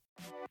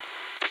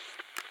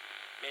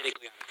Hello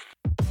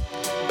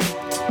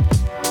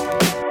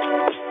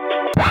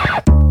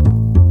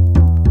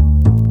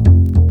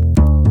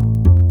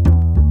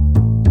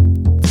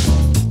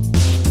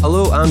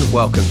and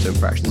welcome to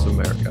Impressions of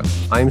America.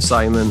 I'm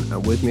Simon,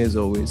 and with me as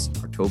always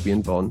are Toby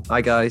and Vaughn.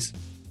 Hi guys.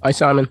 Hi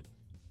Simon.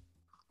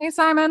 Hey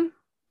Simon.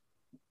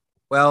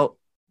 Well,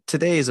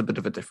 today is a bit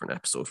of a different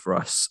episode for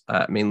us,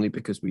 mainly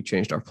because we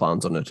changed our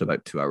plans on it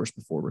about 2 hours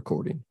before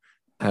recording.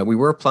 We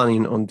were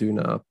planning on doing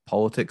a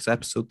politics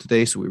episode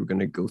today, so we were going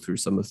to go through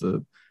some of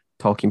the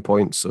talking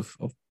points of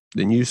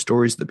the news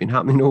stories that have been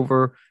happening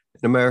over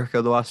in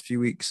America the last few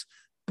weeks.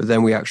 But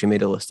then we actually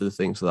made a list of the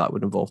things that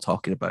would involve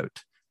talking about.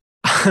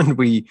 And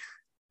we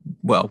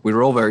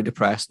were all very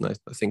depressed, and I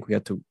think we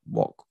had to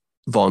walk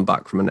Vaughn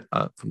back from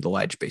the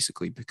ledge,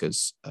 basically,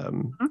 because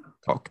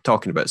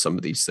talking about some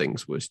of these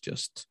things was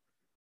just,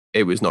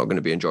 it was not going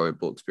to be an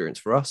enjoyable experience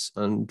for us,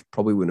 and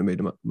probably wouldn't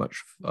have made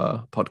much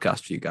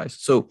podcast for you guys.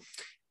 So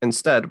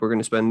instead, we're going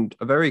to spend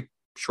a very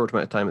short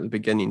amount of time at the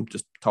beginning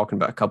just talking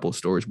about a couple of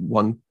stories,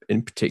 one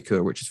in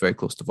particular, which is very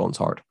close to Vaughn's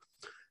heart.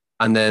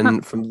 And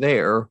then from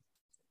there,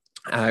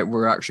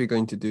 we're actually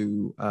going to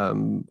do a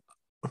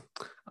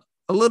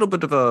little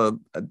bit of a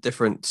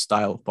different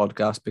style of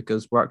podcast,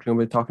 because we're actually going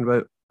to be talking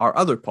about our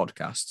other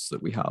podcasts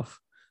that we have.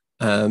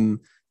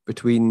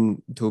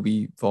 Between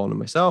Toby, Vaughn, and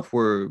myself,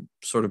 we're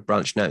sort of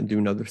branching out and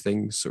doing other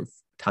things sort of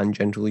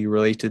tangentially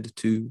related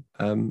to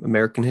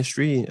American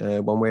history,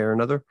 one way or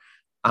another.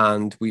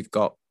 And we've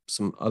got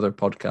some other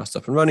podcasts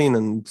up and running,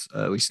 and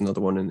at least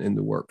another one in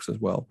the works as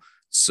well.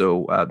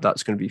 So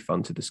that's going to be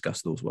fun to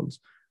discuss those ones.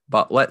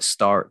 But let's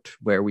start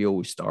where we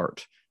always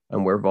start,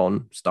 and where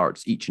Vaughn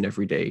starts each and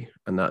every day,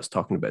 and that's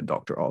talking about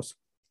Dr. Oz.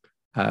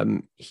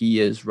 He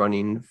is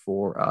running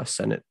for a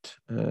Senate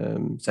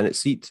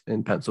seat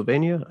in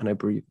Pennsylvania, and I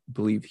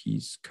believe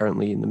he's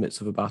currently in the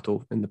midst of a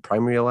battle in the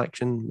primary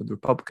election with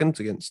Republicans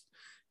against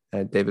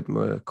David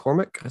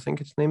McCormick, I think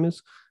his name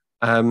is.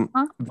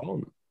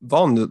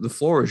 Vaughn, the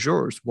floor is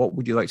yours. What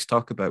would you like to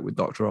talk about with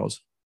Dr. Oz?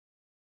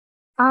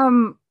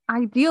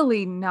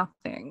 Ideally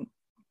nothing,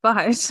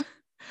 but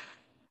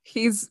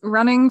he's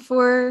running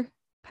for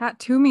Pat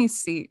Toomey's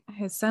seat,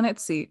 his Senate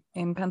seat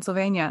in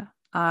Pennsylvania.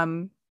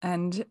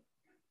 And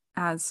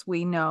as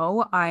we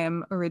know, I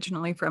am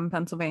originally from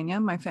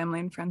Pennsylvania. My family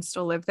and friends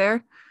still live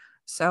there.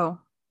 So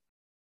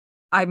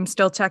I'm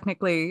still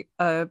technically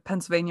a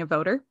Pennsylvania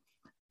voter.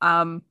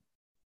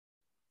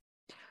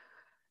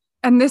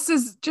 And this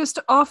is just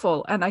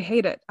awful, and I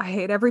hate it. I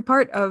hate every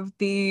part of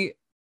the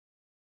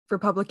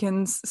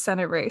Republicans'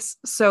 Senate race.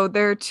 So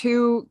there are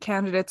two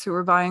candidates who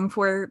are vying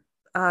for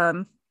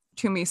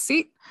Toomey's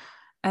seat.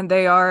 And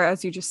they are,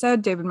 as you just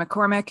said, David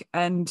McCormick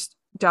and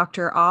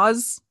Dr.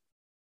 Oz,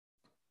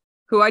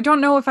 who I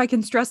don't know if I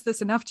can stress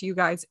this enough to you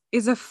guys,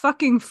 is a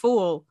fucking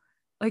fool.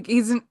 Like,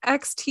 he's an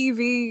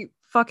ex-TV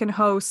fucking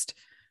host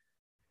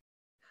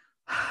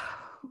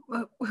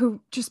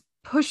who just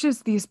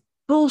pushes these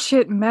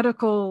bullshit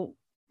medical,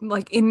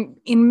 like in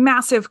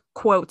massive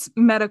quotes,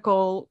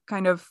 medical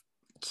kind of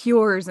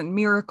cures and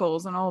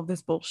miracles and all of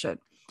this bullshit.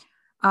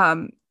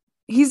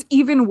 He's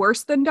even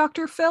worse than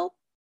Dr. Phil.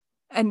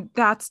 And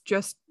that's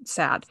just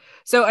sad.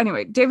 So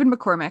anyway, David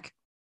McCormick,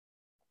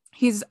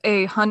 he's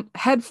a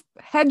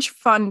hedge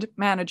fund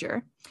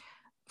manager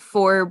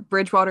for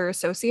Bridgewater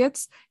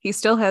Associates. He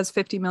still has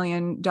 $50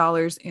 million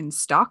in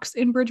stocks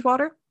in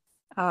Bridgewater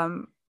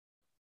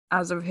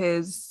as of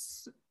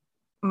his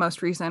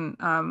most recent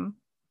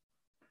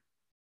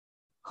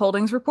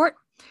holdings report.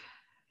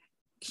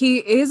 He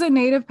is a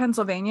native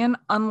Pennsylvanian,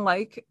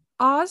 unlike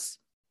Oz.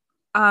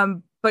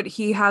 But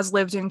he has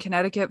lived in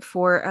Connecticut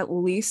for at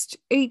least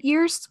 8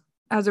 years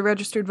as a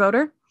registered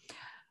voter.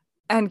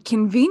 And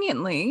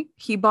conveniently,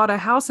 he bought a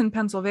house in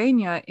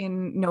Pennsylvania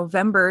in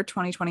November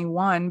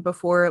 2021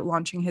 before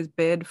launching his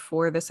bid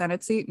for the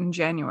Senate seat in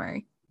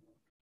January.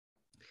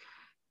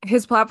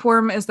 His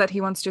platform is that he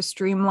wants to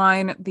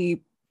streamline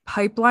the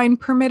pipeline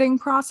permitting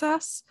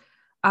process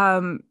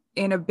in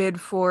a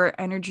bid for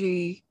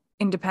energy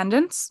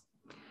independence.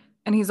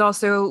 And he's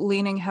also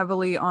leaning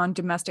heavily on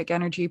domestic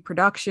energy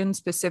production,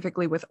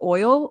 specifically with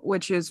oil,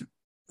 which is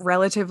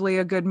relatively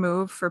a good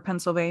move for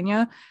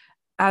Pennsylvania,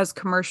 as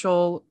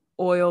commercial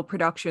oil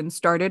production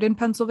started in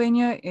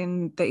Pennsylvania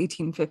in the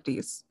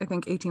 1850s, I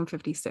think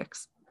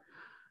 1856.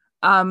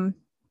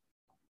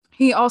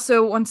 He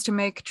also wants to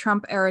make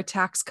Trump-era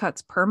tax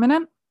cuts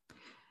permanent,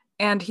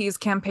 and he's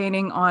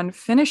campaigning on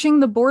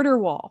finishing the border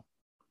wall.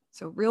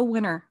 So real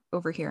winner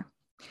over here.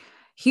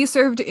 He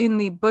served in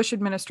the Bush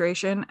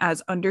administration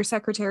as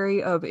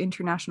Undersecretary of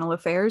International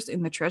Affairs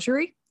in the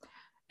Treasury,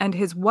 and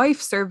his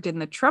wife served in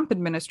the Trump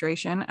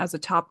administration as a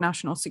top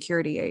national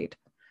security aide.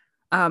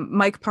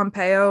 Mike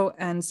Pompeo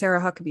and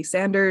Sarah Huckabee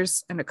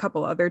Sanders and a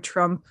couple other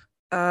Trump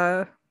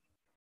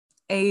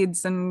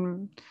aides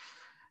and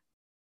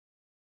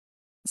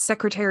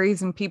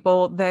secretaries and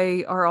people,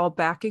 they are all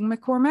backing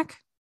McCormick.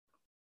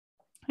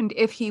 And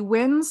if he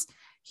wins,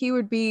 he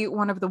would be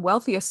one of the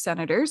wealthiest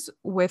senators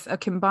with a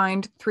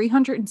combined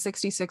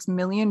 $366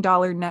 million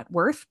net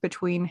worth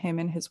between him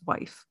and his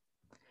wife.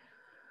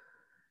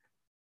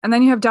 And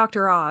then you have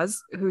Dr.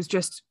 Oz, who's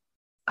just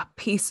a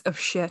piece of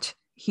shit.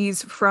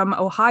 He's from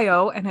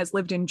Ohio and has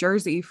lived in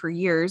Jersey for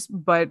years,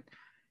 but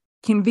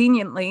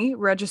conveniently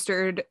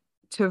registered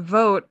to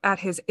vote at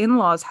his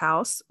in-laws'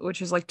 house,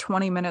 which is like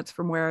 20 minutes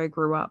from where I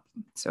grew up.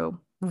 So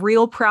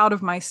real proud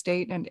of my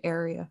state and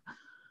area.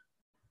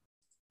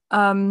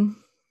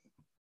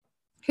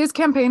 His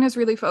campaign is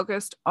really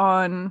focused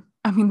on,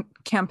 I mean,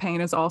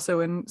 campaign is also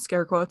in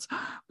scare quotes,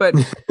 but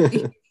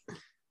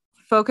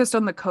focused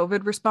on the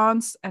COVID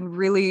response and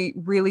really,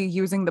 really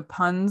using the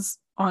puns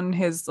on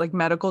his like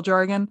medical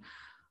jargon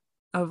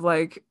of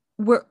like,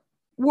 where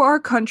our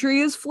country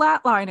is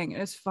flatlining.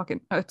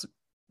 It's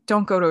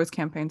don't go to his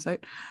campaign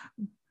site.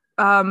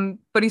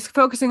 But he's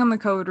focusing on the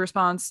COVID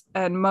response,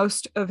 and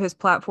most of his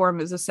platform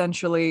is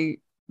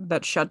essentially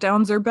that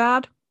shutdowns are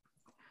bad.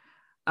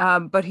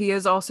 But he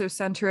is also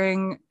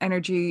centering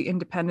energy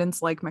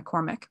independence like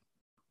McCormick.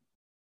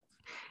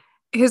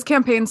 His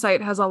campaign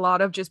site has a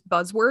lot of just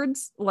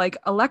buzzwords like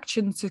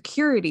election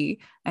security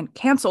and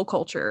cancel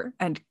culture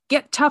and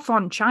get tough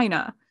on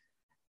China.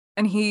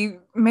 And he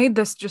made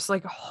this just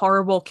like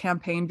horrible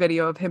campaign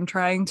video of him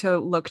trying to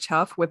look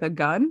tough with a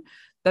gun.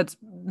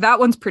 That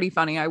one's pretty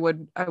funny. I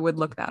would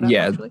look that up.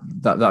 Yeah, actually.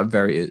 that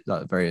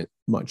very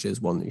much is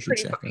one that you should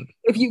check out.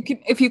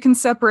 If you can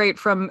separate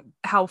from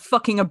how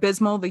fucking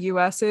abysmal the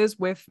US is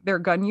with their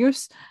gun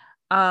use,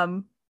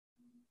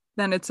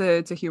 then it's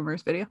a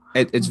humorous video.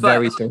 It's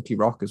very 30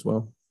 Rock as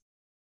well.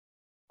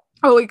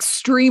 Oh,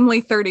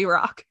 extremely 30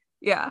 Rock.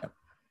 Yeah.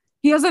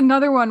 He has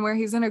another one where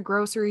he's in a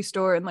grocery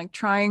store and like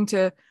trying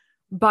to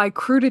buy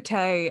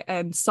crudité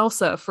and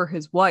salsa for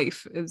his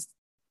wife is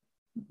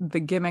the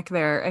gimmick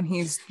there. And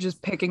he's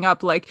just picking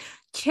up like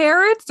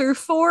carrots are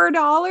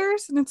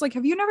 $4. And it's like,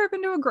 have you never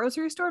been to a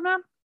grocery store, man?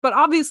 But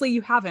obviously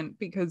you haven't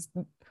because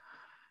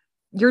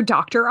you're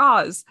Dr.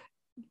 Oz.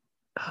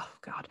 Oh,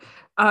 God.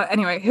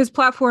 Anyway, his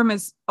platform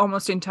is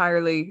almost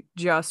entirely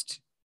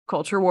just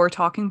culture war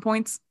talking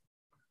points.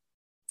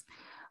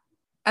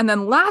 And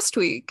then last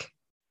week,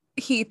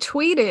 he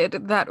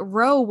tweeted that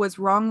Roe was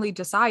wrongly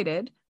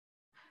decided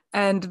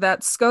and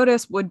that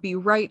SCOTUS would be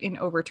right in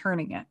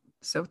overturning it.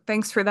 So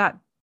thanks for that,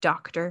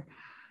 doctor.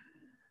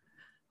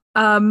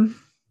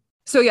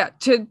 So yeah,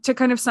 to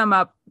kind of sum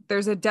up,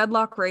 there's a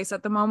deadlock race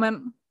at the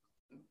moment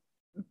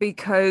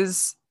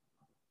because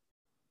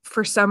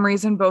for some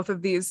reason, both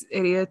of these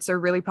idiots are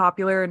really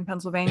popular in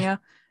Pennsylvania.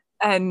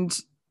 And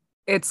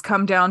it's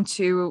come down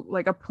to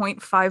like a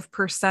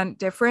 0.5%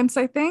 difference,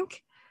 I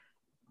think,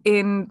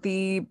 in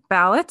the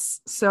ballots.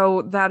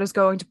 So that is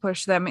going to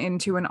push them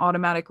into an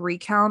automatic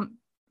recount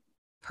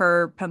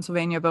per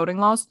Pennsylvania voting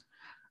laws.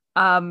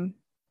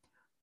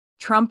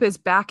 Trump is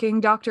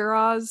backing Dr.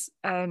 Oz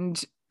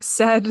and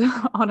said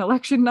on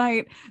election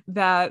night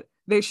that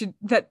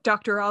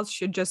Dr. Oz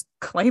should just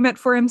claim it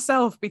for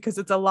himself because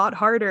it's a lot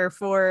harder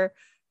for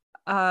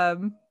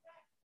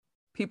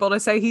people to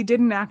say he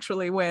didn't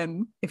actually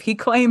win if he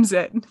claims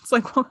it. It's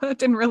like, well, that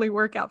didn't really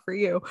work out for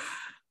you.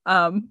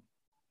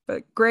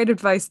 But great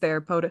advice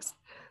there, POTUS.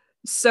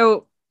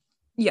 So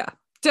yeah,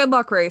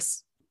 deadlock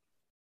race.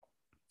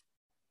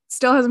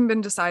 Still hasn't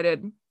been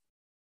decided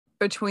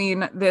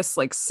between this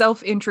like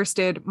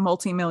self-interested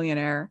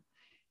multimillionaire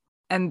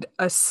and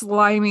a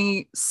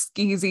slimy,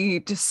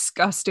 skeezy,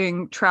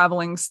 disgusting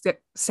traveling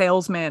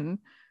salesman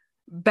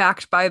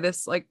backed by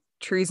this like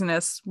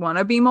treasonous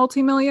wannabe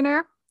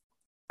multimillionaire.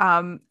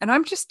 And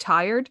I'm just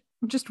tired.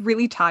 I'm just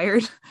really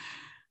tired.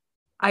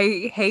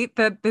 I hate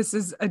that this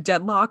is a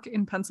deadlock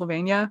in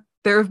Pennsylvania.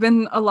 There have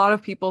been a lot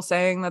of people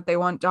saying that they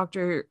want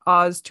Dr.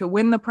 Oz to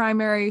win the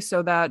primary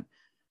so that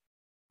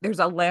there's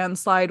a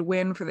landslide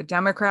win for the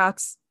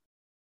Democrats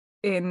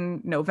in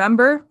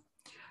November.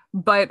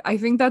 But I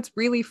think that's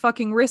really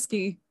fucking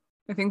risky.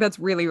 I think that's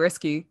really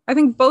risky. I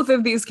think both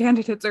of these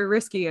candidates are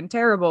risky and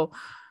terrible.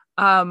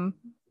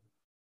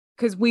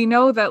 Because we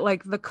know that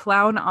like the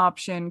clown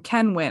option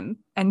can win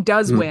and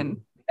does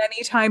win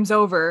many times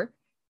over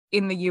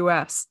in the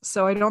US.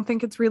 So I don't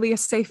think it's really a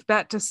safe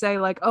bet to say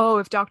like, oh,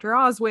 if Dr.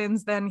 Oz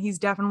wins, then he's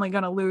definitely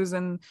going to lose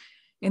in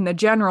the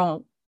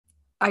general.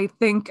 I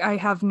think I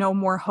have no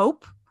more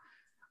hope.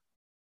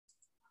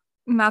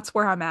 And that's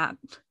where I'm at.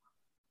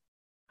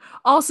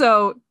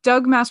 Also,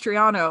 Doug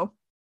Mastriano,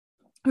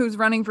 who's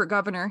running for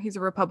governor, he's a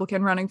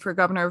Republican running for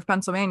governor of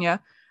Pennsylvania.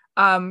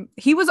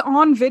 He was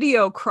on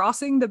video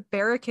crossing the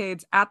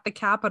barricades at the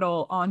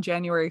Capitol on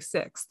January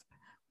 6th.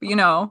 You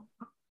know,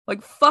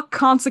 like fuck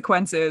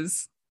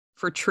consequences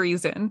for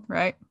treason,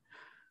 right?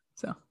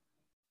 So.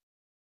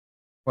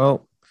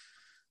 Well,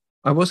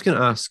 I was going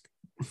to ask,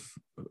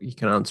 you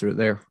can answer it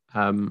there.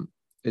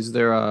 Is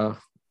there a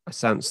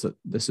sense that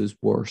this is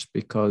worse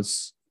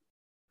because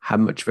how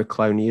much of a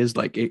clown he is?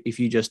 Like, if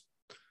you just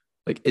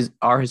like,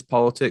 are his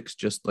politics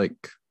just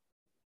like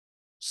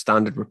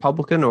standard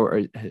Republican,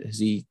 or has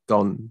he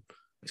gone?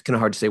 It's kind of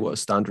hard to say what a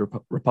standard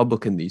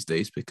Republican these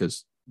days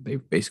because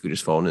they've basically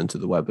just fallen into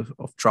the web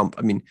of Trump.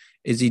 I mean,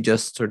 is he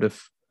just sort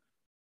of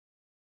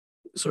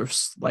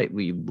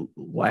slightly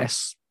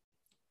less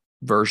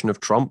version of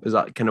Trump? Is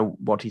that kind of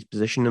what he's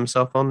positioned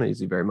himself on? Is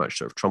he very much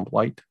sort of Trump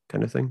light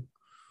kind of thing?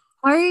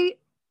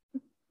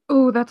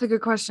 Oh, that's a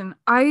good question.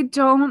 I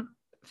don't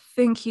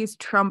think he's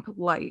Trump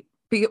light.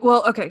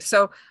 Well, okay,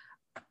 so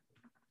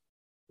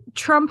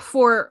Trump,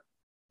 for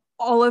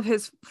all of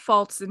his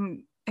faults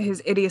and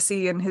his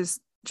idiocy and his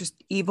just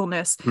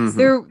evilness,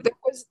 there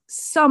was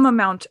some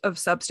amount of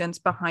substance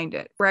behind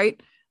it,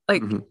 right?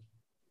 Like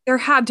there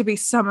had to be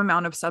some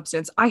amount of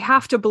substance. I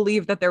have to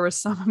believe that there was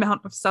some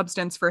amount of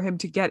substance for him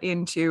to get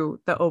into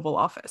the Oval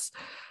Office.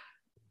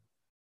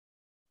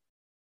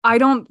 I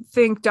don't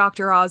think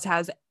Dr. Oz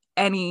has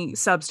any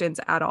substance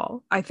at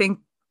all. I think,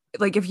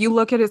 like, if you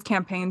look at his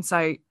campaign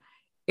site,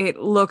 it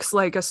looks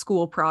like a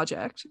school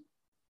project.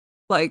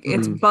 Like,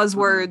 it's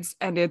buzzwords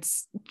and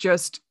it's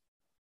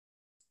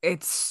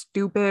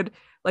stupid.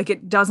 Like,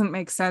 it doesn't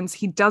make sense.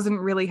 He doesn't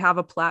really have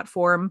a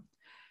platform.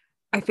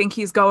 I think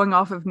he's going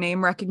off of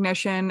name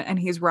recognition and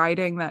he's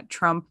writing that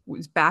Trump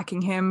was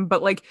backing him.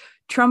 But like,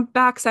 Trump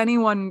backs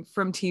anyone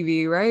from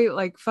TV, right?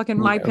 Like fucking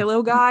My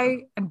Pillow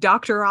guy and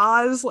Dr.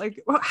 Oz.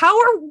 Like,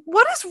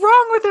 what is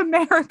wrong with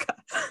America?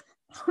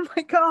 Oh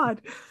my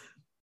God.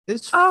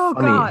 It's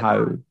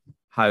funny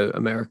how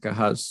America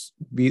has,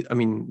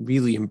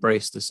 really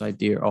embraced this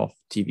idea of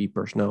TV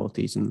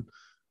personalities and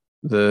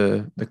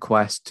the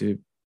quest to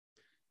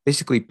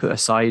basically put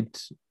aside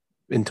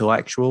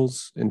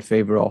intellectuals in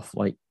favor of,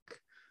 like,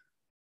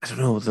 I don't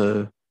know,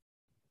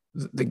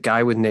 the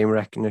guy with name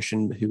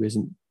recognition who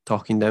isn't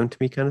talking down to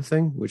me kind of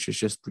thing, which is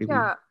just really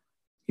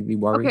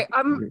worrisome. Okay,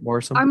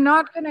 I'm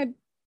not gonna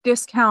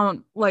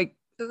discount like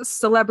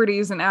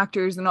celebrities and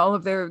actors and all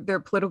of their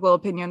political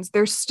opinions.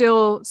 They're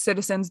still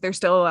citizens. They're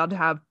still allowed to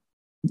have.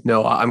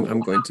 No, I'm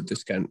going to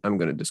discount. I'm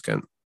going to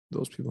discount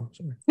those people.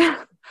 Sorry.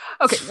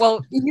 Okay,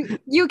 well,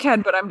 you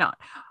can, but I'm not.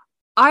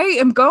 I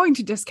am going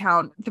to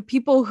discount the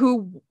people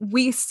who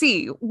we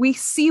see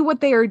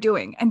what they are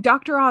doing. And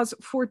Dr. Oz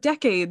for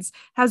decades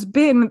has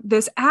been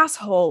this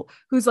asshole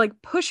who's like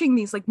pushing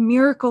these like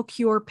miracle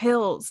cure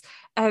pills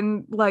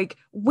and like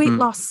weight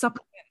loss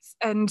supplements.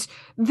 And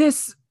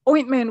this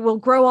ointment will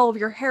grow all of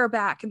your hair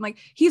back. And like,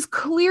 he's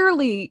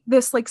clearly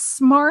this like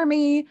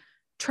smarmy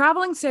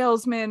traveling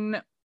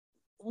salesman,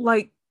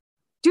 like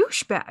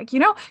douchebag, you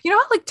know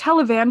how like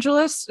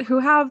televangelists who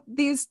have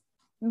these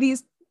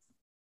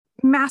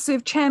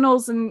massive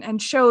channels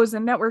and shows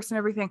and networks and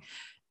everything,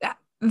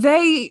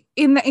 they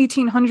in the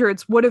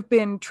 1800s would have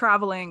been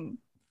traveling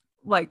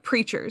like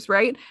preachers,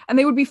 right? And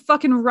they would be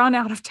fucking run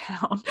out of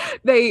town.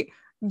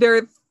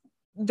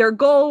 Their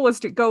goal was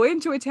to go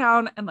into a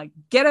town and like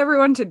get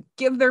everyone to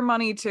give their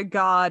money to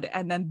God,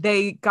 and then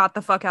they got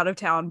the fuck out of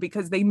town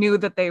because they knew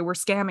that they were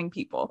scamming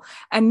people.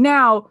 And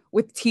now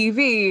with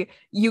TV,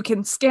 you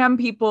can scam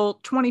people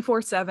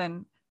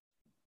 24/7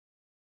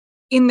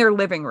 in their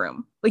living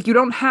room. Like, you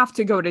don't have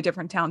to go to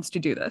different towns to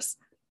do this.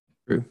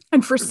 True.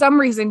 And for some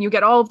reason you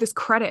get all of this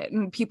credit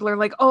and people are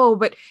like, oh,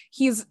 but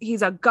he's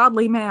a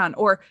godly man,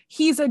 or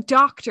he's a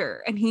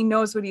doctor and he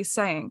knows what he's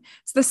saying.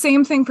 It's the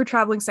same thing for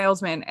traveling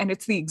salesman, and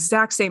it's the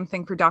exact same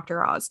thing for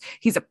Dr. Oz.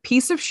 He's a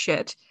piece of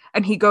shit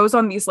and he goes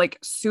on these like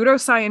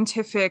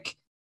pseudoscientific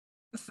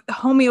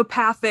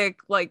homeopathic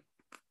like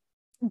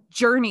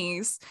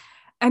journeys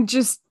and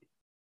just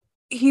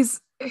he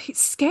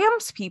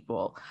scams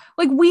people.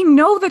 Like, we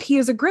know that he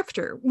is a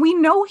grifter. We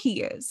know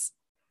he is.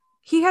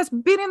 He has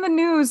been in the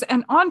news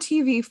and on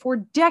TV for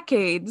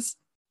decades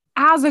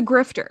as a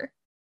grifter.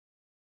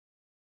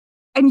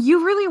 And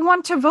you really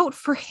want to vote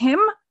for him?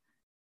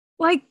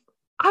 Like,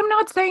 I'm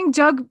not saying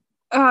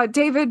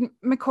David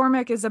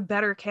McCormick is a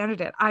better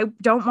candidate. I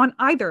don't want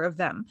either of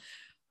them.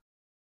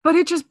 But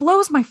it just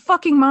blows my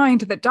fucking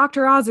mind that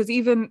Dr. Oz is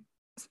even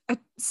a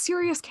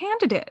serious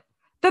candidate,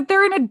 that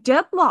they're in a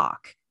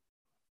deadlock.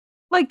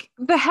 Like,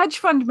 the hedge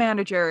fund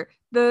manager,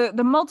 the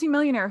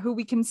multimillionaire who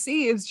we can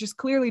see is just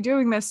clearly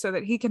doing this so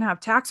that he can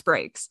have tax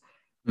breaks.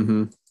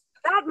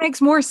 That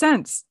makes more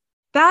sense.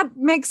 That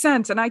makes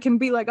sense. And I can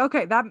be like,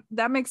 okay,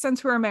 that makes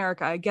sense for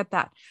America. I get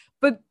that.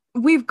 But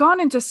we've gone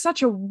into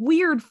such a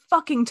weird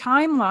fucking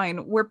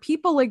timeline where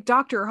people like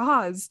Dr.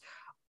 Oz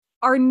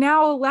are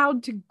now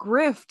allowed to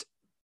grift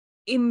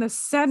in the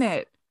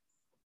Senate,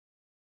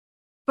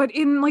 but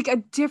in like a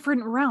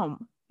different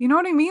realm. You know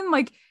what I mean?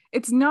 Like,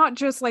 it's not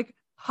just like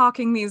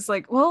hawking these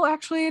like, well,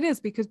 actually it is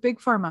because big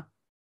pharma.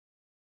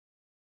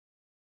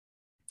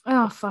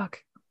 Oh,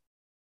 fuck.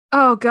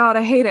 Oh God,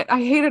 I hate it.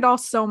 I hate it all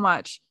so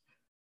much.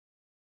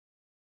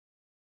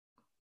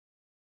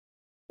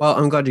 Well,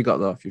 I'm glad you got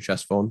that off your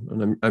chest, Vaughn,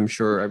 and I'm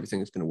sure everything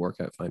is going to work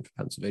out fine for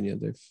Pennsylvania.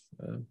 They've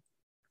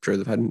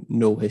had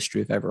no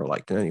history of ever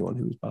electing anyone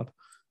who was bad.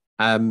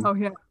 Oh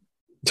yeah,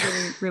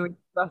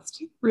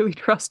 really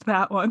trust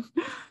that one.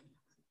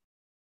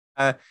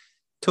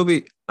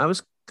 Toby, I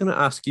was going to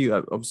ask you.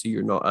 Obviously,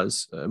 you're not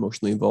as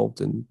emotionally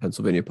involved in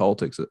Pennsylvania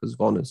politics as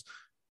Vaughn is.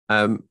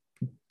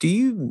 Do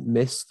you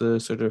miss the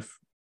sort of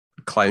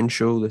clown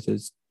show that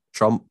is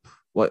Trump?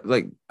 What,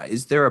 like,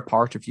 is there a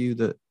part of you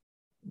that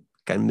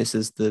kind of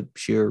misses the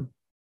sheer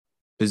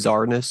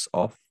bizarreness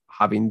of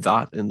having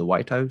that in the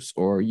White House,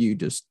 or are you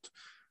just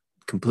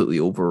completely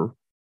over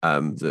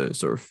the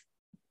sort of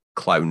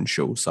clown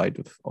show side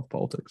of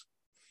politics.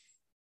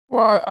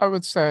 Well, I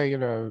would say,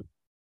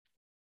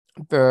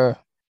 the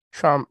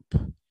Trump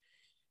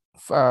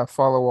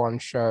follow-on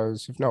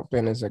shows have not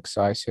been as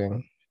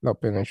exciting,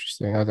 not been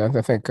interesting.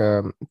 I think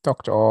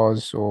Dr.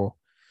 Oz or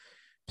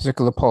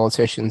particular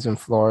politicians in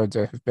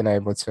Florida have been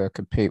able to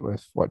compete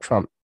with what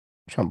Trump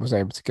was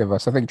able to give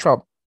us. I think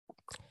Trump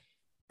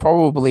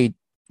probably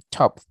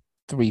top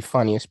three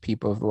funniest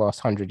people of the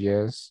last 100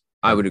 years.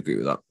 I would agree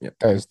with that. Yeah,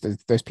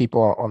 those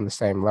people are on the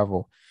same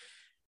level.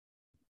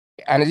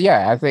 And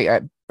yeah, I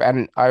think,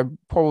 and I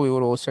probably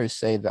would also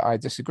say that I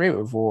disagree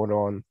with Vaughan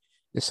on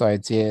this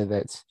idea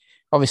that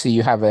obviously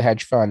you have a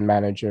hedge fund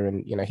manager,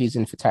 and he's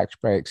in for tax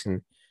breaks,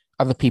 and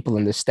other people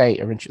in the state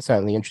are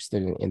certainly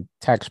interested in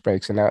tax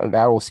breaks, and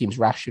that all seems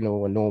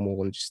rational and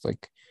normal and just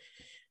like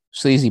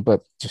sleazy,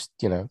 but just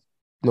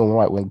normal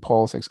right wing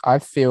politics. I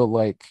feel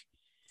like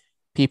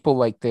people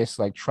like this,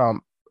 like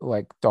Trump,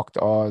 like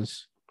Dr.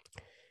 Oz,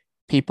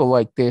 people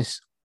like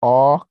this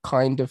are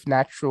kind of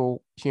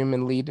natural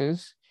human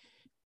leaders,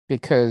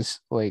 because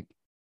like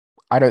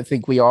I don't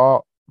think we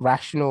are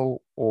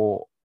rational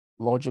or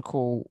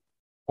logical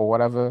or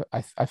whatever.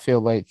 I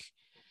feel like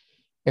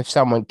if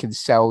someone can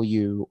sell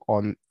you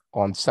on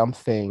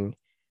something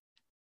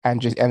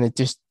and it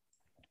just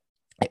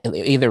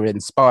either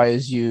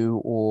inspires you,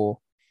 or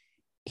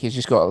he's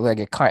just got like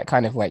a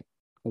kind of like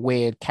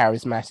weird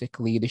charismatic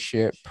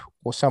leadership,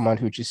 or someone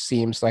who just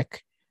seems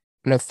like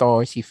an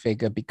authority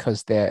figure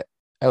because they're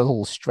a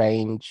little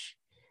strange.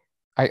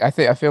 I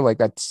feel like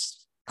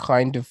that's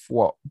kind of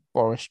what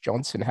Boris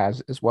Johnson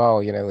has as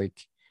well, like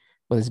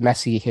with his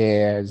messy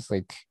hair, his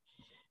like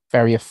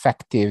very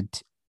effective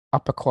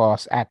upper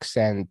class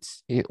accent,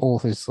 all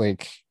his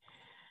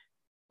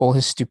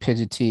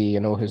stupidity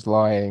and all his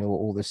lying,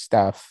 all this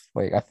stuff.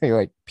 Like I think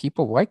like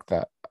people like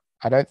that.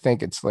 I don't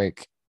think it's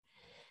like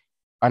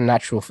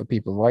unnatural for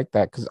people like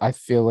that, because I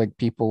feel like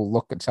people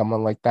look at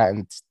someone like that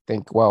and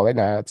think, well,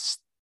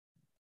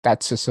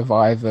 that's a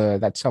survivor,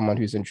 that's someone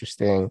who's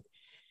interesting.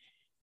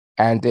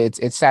 And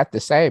it's sad to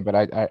say, but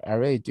I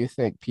really do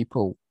think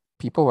people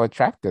are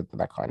attracted to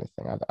that kind of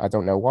thing. I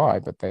don't know why,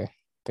 but they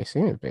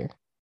seem to be.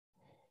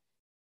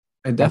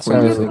 I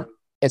definitely think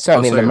it's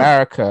certainly in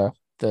America,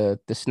 the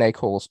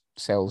snake oil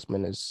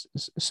salesman is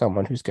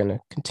someone who's going to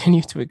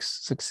continue to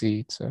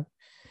succeed. So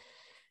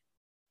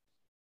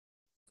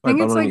I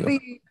think it's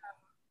like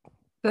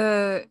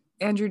the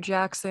Andrew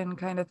Jackson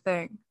kind of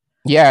thing.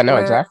 Yeah, no,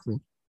 exactly.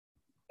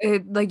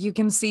 It like you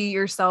can see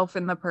yourself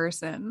in the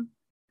person.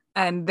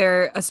 And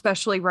they're,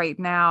 especially right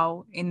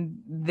now in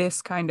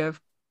this kind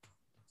of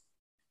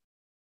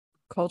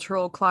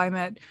cultural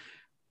climate,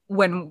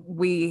 when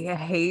we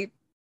hate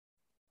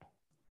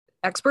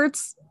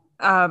experts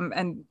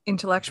and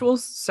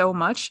intellectuals so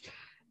much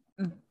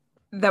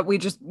that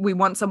we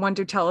want someone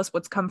to tell us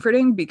what's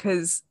comforting,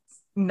 because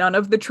none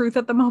of the truth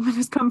at the moment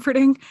is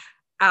comforting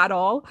at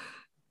all.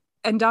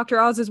 And Dr.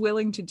 Oz is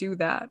willing to do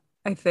that,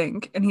 I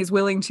think. And he's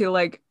willing to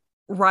like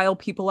rile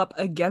people up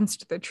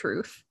against the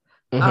truth.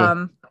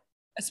 Mm-hmm.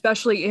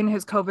 Especially in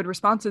his COVID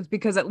responses,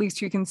 because at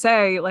least you can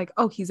say like,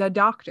 oh, he's a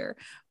doctor,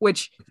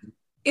 which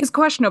is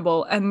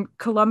questionable. And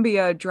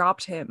Columbia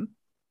dropped him.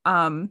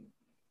 Yeah,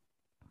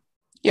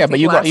 but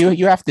you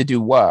have to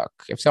do work.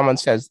 If someone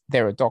says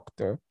they're a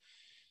doctor,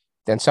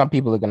 then some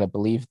people are going to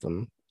believe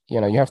them.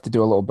 You have to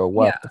do a little bit of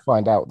work to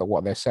find out that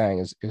what they're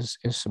saying is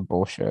some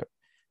bullshit.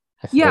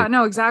 Yeah,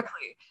 no,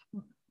 exactly.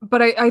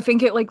 But I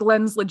think it like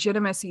lends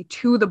legitimacy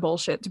to the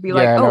bullshit to be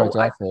like, no,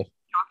 exactly.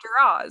 Dr.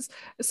 Oz.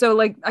 So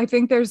like I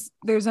think there's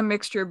a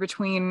mixture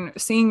between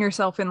seeing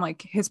yourself in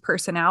like his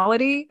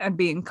personality and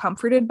being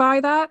comforted by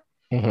that,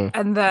 mm-hmm.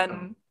 and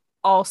then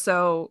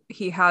also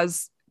he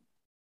has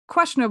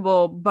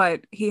questionable,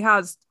 but he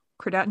has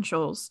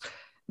credentials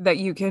that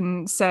you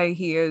can say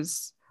he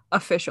is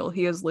official,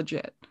 he is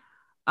legit.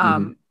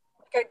 Mm-hmm.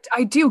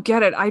 I do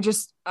get it. I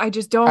just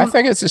don't. I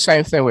think it's the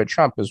same thing with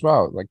Trump as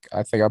well. Like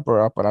I think I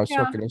brought up when I was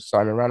talking to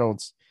Simon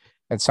Reynolds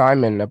and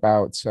Simon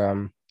about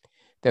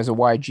there's a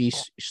YG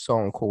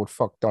song called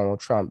Fuck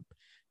Donald Trump,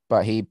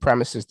 but he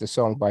premises the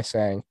song by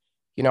saying,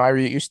 I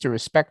used to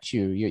respect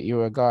you. You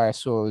were a guy I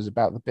saw was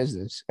about the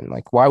business. And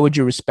like, why would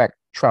you respect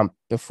Trump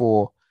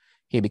before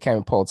he became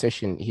a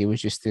politician? He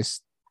was just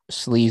this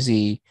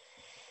sleazy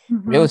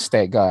real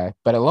estate guy.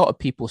 But a lot of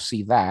people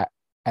see that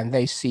and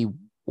they see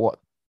what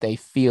they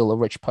feel a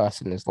rich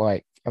person is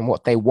like and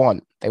what they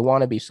want. They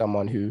want to be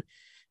someone who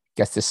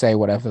gets to say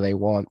whatever they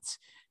want.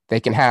 They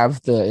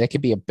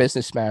could be a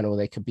businessman or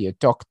they could be a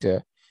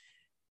doctor,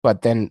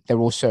 but then they're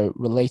also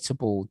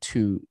relatable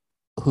to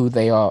who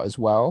they are as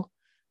well.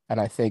 And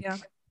I think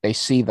they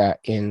see that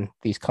in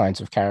these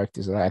kinds of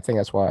characters. And I think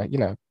that's why,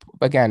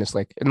 again, it's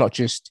like not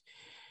just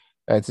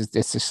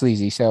it's a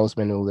sleazy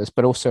salesman and all this,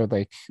 but also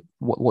like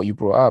what you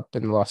brought up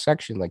in the last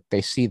section, like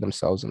they see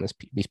themselves in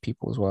these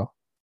people as well.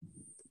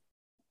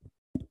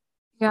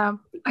 Yeah,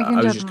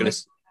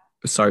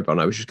 sorry, Bon,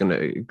 I was just going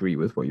to agree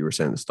with what you were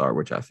saying at the start,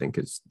 which I think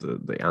is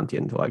the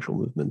anti-intellectual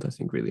movement, I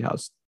think really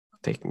has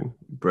taking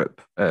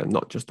grip,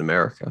 not just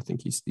America. I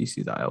think you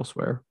see that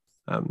elsewhere.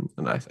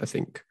 And I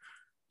think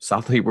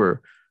sadly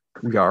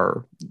we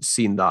are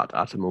seeing that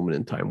at a moment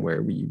in time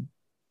where we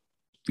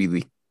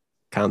really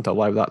can't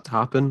allow that to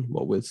happen.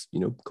 What with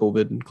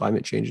COVID and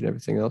climate change and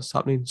everything else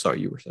happening.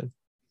 Sorry, you were saying.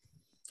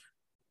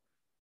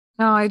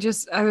 No, I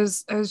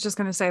was just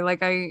gonna say,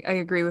 like, I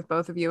agree with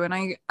both of you,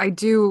 and I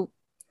do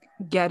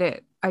get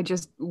it. I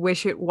just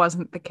wish it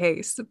wasn't the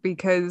case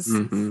because,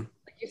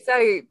 like you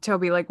say,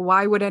 Toby, like,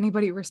 why would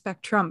anybody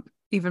respect Trump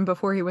even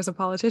before he was a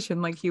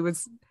politician? Like, he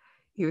was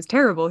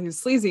terrible. He was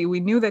sleazy. We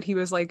knew that he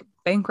was like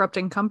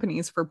bankrupting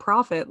companies for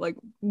profit. Like,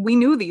 we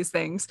knew these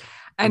things.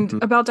 And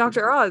about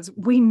Dr. Oz,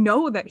 we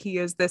know that he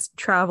is this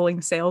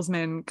traveling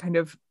salesman kind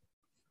of,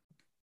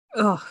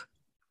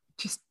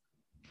 just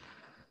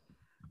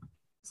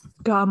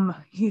scum.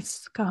 He's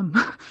scum.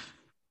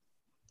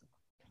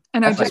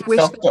 And I just wish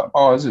Dr.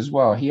 Oz as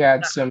well. He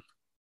had some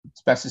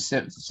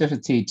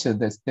specificity to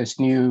this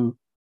new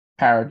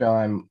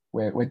paradigm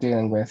we're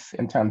dealing with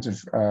in terms of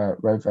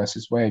Roe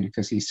versus Wade,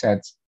 because he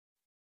said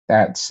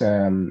that,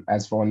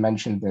 as Vaughan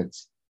mentioned, that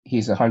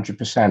he's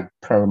 100%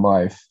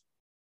 pro-life,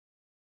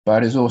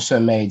 but has also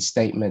made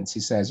statements. He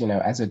says,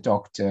 as a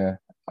doctor,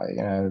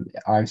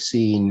 I've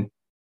seen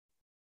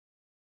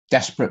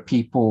desperate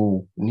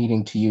people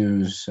needing to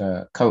use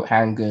coat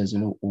hangers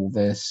and all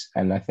this,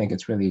 and I think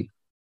it's really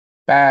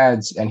bad.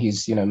 And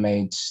he's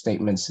made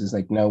statements as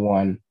like, no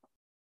one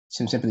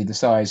simply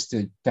decides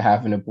to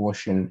have an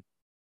abortion,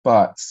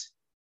 but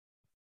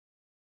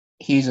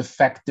he's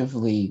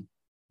effectively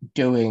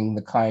doing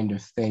the kind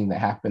of thing that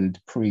happened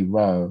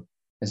pre-Roe,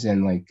 as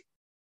in, like,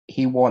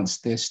 he wants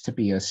this to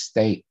be a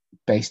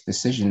state-based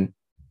decision.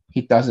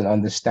 He doesn't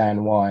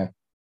understand why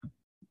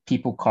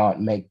people can't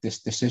make this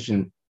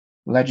decision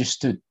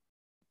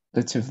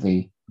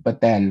legislatively,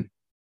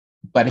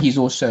 but he's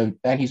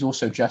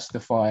also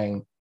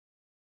justifying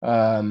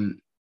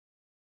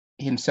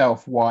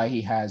himself why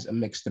he has a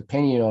mixed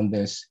opinion on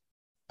this,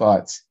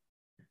 but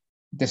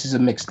this is a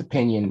mixed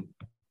opinion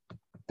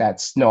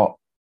that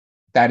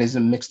is a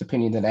mixed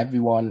opinion that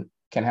everyone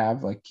can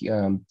have. Like,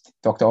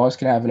 Dr. Oz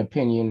can have an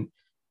opinion,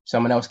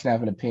 someone else can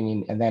have an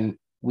opinion, and then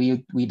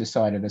we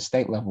decide at a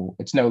state level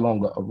it's no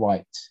longer a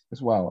right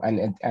as well.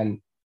 And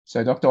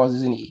so Dr. Oz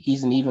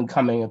isn't even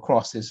coming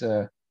across as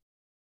a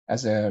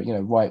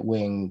right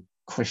wing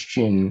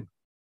Christian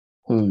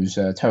who's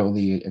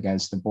totally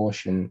against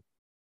abortion,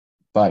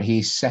 but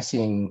he's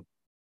setting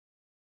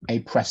a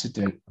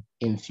precedent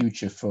in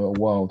future for a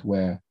world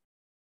where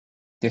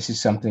this is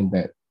something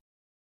that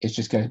is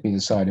just going to be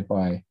decided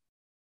by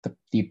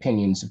the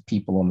opinions of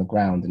people on the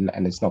ground,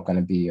 and it's not going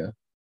to be a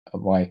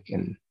right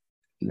in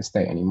the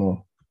state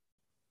anymore.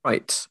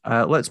 Right.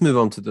 Let's move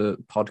on to the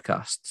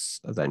podcasts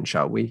then,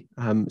 shall we?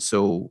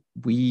 So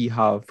we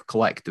have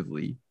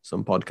collectively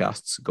some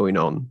podcasts going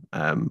on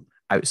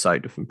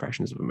outside of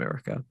Impressions of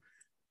America.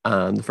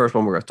 And the first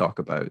one we're going to talk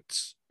about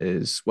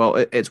is, well,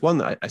 it's one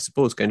that I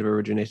suppose kind of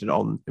originated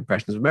on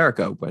Impressions of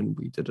America when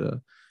we did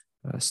a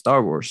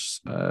Star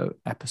Wars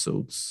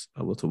episodes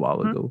a little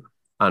while ago.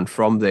 And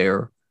from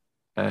there,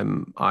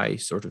 I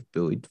sort of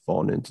bullied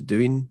Vaughan into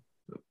doing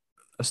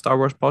a Star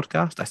Wars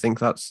podcast. I think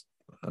that's,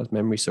 as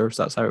memory serves,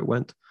 that's how it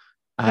went.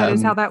 That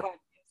is how that went.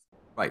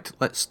 Right,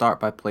 let's start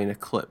by playing a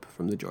clip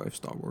from The Joy of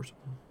Star Wars.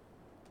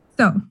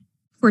 So,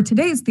 for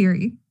today's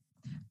theory,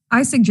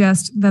 I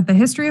suggest that the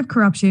history of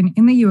corruption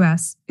in the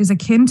US is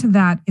akin to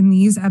that in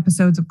these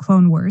episodes of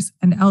Clone Wars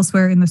and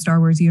elsewhere in the Star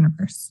Wars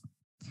universe.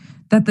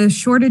 That the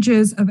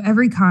shortages of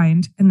every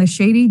kind and the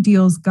shady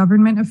deals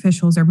government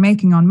officials are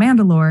making on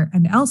Mandalore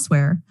and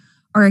elsewhere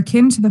are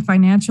akin to the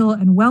financial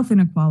and wealth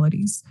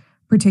inequalities,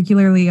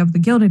 particularly of the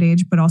Gilded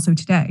Age, but also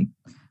today,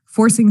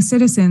 forcing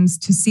citizens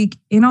to seek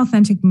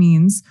inauthentic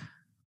means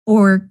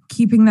or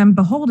keeping them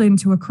beholden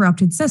to a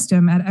corrupted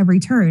system at every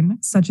turn,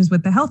 such as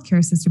with the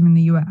healthcare system in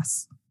the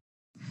US.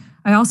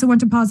 I also want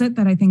to posit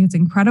that I think it's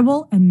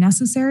incredible and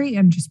necessary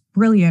and just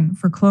brilliant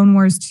for Clone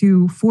Wars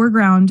to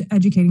foreground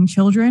educating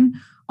children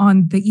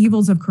on the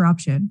evils of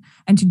corruption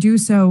and to do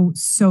so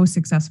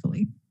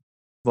successfully.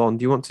 Vaughan,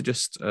 do you want to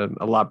just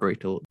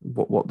elaborate on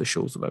what the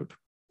show's about?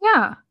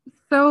 Yeah.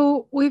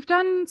 So we've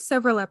done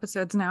several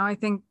episodes now, I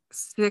think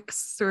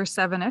 6 or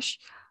 7-ish.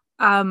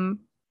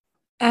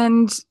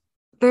 And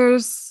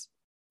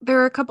there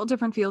are a couple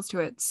different feels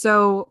to it.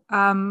 So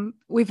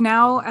we've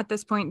now at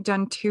this point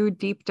done 2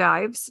 deep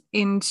dives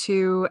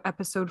into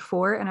episode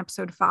 4 and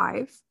episode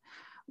 5,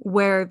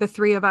 where the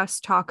 3 of us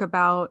talk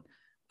about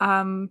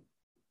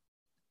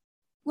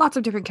lots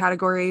of different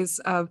categories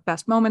of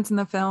best moments in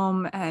the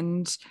film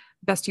and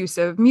best use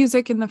of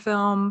music in the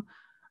film,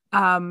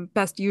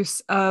 best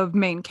use of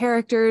main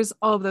characters,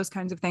 all of those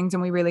kinds of things.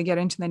 And we really get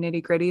into the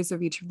nitty gritties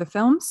of each of the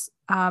films.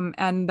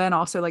 And then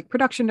also like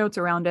production notes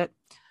around it,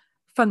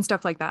 fun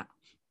stuff like that.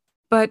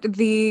 But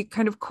the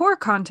kind of core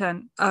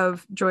content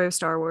of Joy of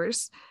Star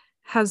Wars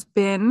has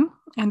been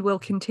and will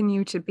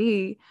continue to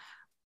be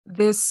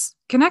this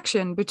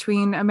connection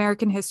between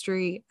American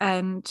history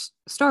and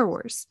Star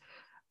Wars.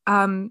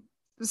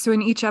 So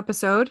in each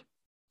episode,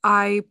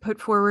 I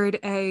put forward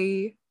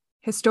a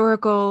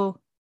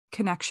historical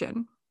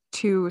connection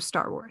to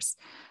Star Wars.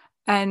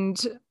 And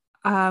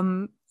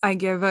I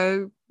give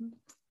a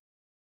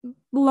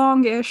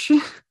longish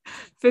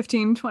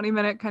 15-20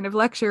 minute kind of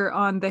lecture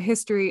on the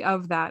history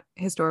of that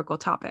historical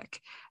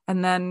topic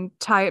and then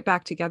tie it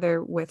back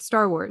together with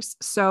Star Wars.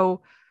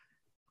 So,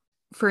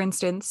 for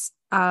instance,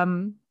 our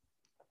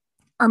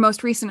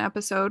most recent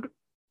episode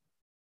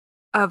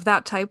of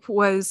that type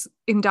was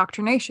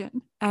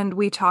indoctrination. And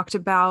we talked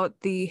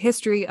about the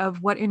history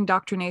of what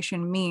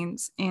indoctrination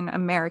means in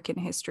American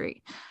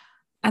history.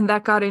 And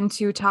that got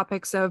into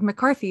topics of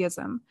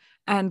McCarthyism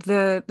and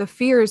the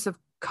fears of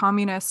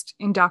communist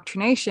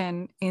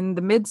indoctrination in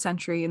the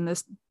mid-century, in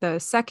the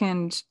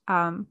second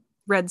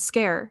Red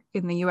Scare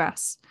in the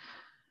US,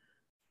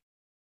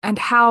 and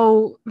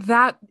how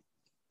that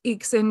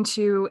ekes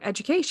into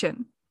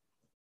education,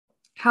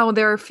 how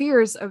there are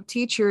fears of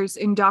teachers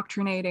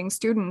indoctrinating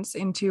students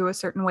into a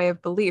certain way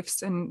of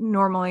beliefs, and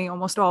normally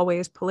almost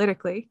always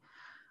politically,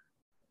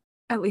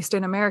 at least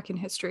in American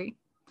history.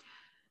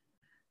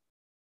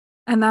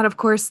 And that, of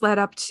course, led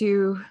up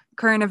to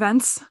current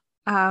events,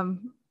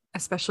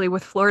 especially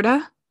with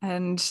Florida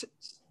and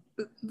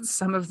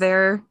some of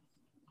their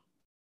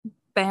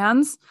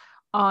bans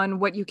on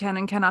what you can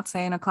and cannot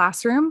say in a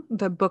classroom,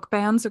 the book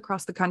bans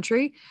across the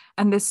country,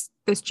 and this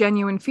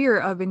genuine fear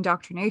of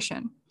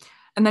indoctrination.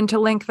 And then to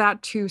link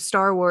that to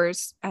Star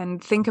Wars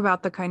and think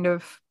about the kind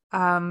of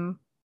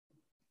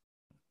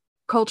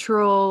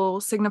cultural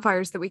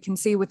signifiers that we can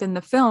see within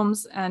the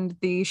films and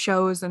the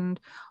shows and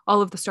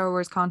all of the Star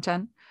Wars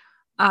content,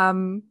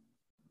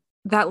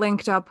 that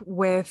linked up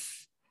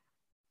with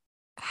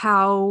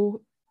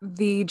how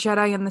the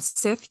Jedi and the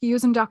Sith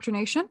use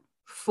indoctrination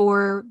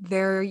for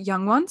their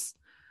young ones.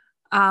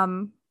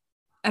 And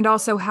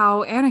also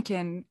how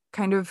Anakin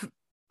kind of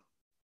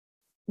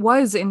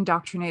was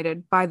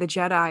indoctrinated by the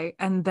Jedi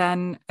and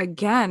then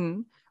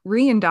again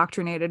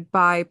re-indoctrinated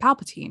by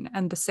Palpatine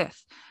and the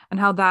Sith, and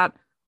how that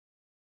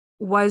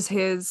was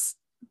his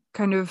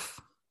kind of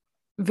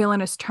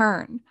villainous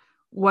turn,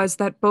 was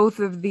that both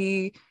of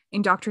the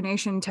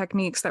indoctrination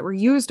techniques that were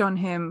used on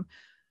him,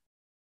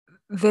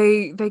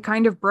 they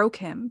kind of broke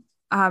him,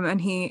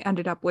 and he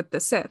ended up with the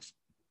Sith.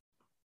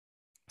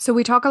 So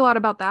we talk a lot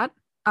about that,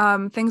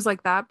 things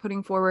like that,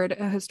 putting forward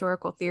a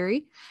historical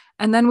theory.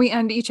 And then we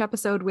end each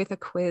episode with a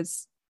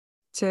quiz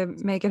to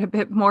make it a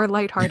bit more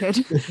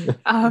lighthearted.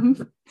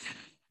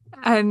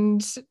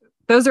 And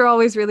those are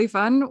always really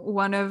fun.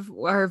 One of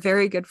our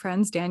very good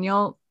friends,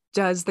 Daniel,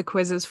 does the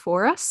quizzes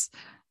for us.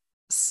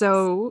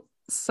 So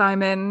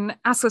Simon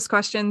asks us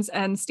questions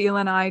and Steele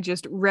and I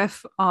just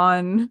riff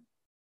on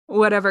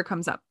whatever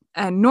comes up.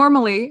 And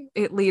normally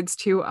it leads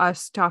to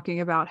us talking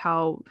about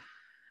how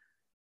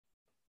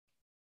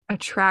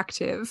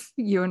attractive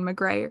Ewan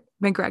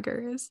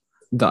McGregor is.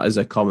 That is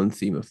a common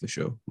theme of the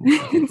show.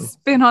 It's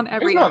been on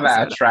every He's not episode.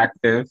 that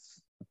attractive.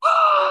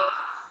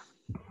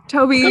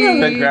 Toby. Ewan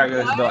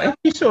McGregor's not. If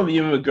you saw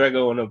Ewan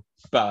McGregor on a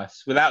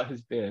bus without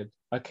his beard,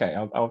 okay,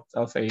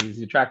 I'll say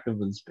he's attractive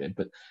with his beard,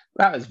 but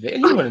without his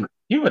beard,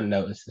 you wouldn't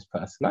notice this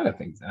person. I don't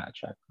think he's that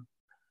attractive.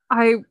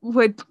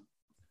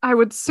 I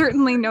would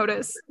certainly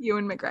notice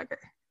Ewan McGregor.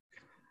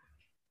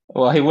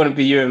 Well, he wouldn't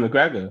be Ewan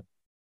McGregor.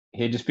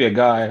 He'd just be a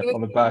guy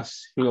on a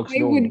bus who looks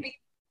normal. I would be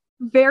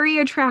very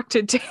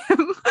attracted to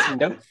him.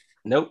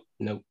 Nope.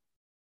 Toby,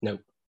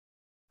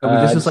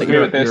 this is like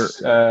your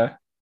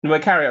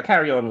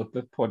carry on with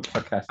the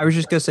podcast. I was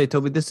just gonna say,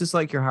 Toby, this is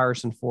like your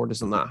Harrison Ford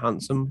isn't that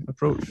handsome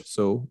approach.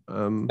 So,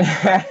 well,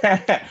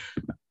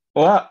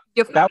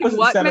 that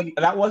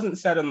wasn't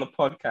said on the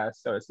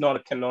podcast, so it's not a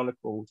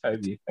canonical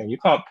Toby thing. You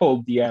can't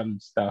pull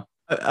DM stuff.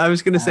 I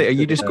was gonna say, are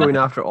you just going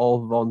after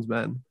all of Vaughn's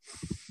men?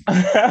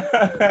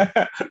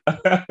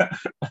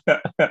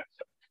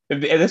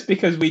 That's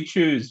because we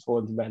choose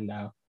Vaughn's men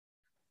now.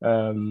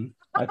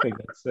 I think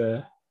that's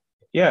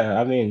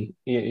yeah. I mean,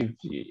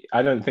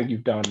 I don't think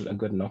you've done a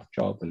good enough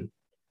job, and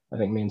I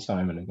think me and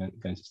Simon are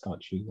going to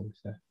start choosing.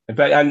 So,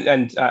 but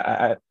and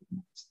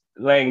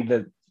laying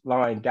the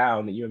line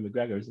down that Ewan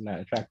McGregor isn't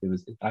that attractive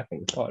is, I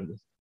think, is part of this.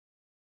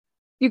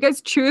 You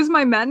guys choose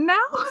my men now?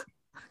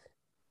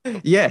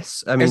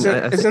 Yes, I mean,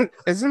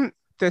 isn't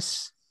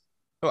this?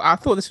 Oh, I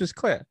thought this was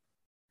clear.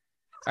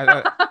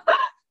 I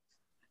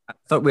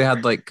thought we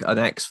had like an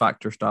X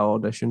Factor style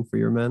audition for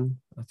your men.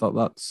 I thought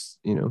that's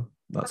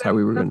how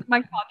we were going.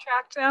 My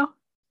contract now.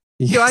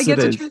 Yes, do I get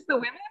to choose the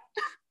women?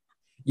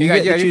 You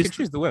can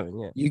choose the women.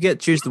 Yeah, you get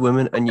to choose the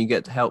women, and you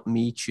get to help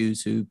me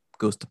choose who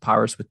goes to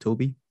Paris with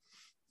Toby.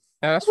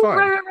 Yeah, that's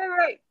fine.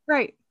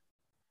 Right.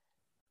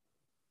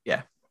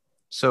 Yeah.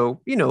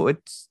 So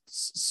it's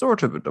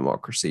sort of a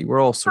democracy. We're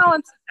all sort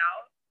balance of. it out.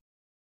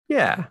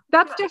 Yeah.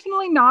 That's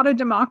definitely not a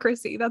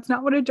democracy. That's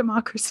not what a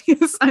democracy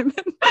is, Simon.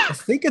 I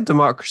think a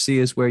democracy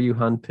is where you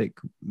handpick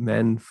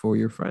men for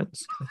your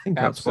friends. I think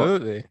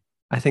absolutely.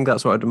 I think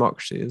that's what a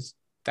democracy is.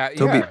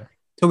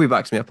 Toby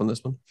backs me up on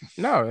this one.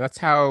 No, that's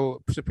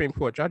how Supreme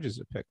Court judges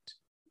are picked.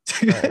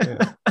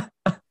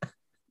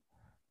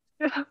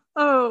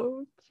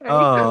 Oh, okay.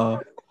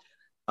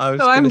 Oh,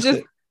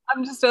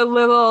 I'm just a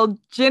little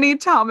Ginny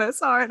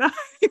Thomas, aren't I?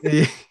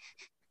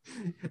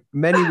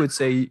 Many would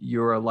say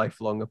you're a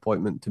lifelong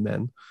appointment to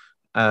men.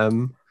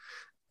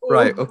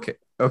 Right. Okay.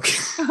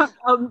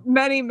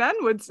 Many men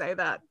would say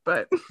that,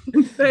 but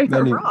they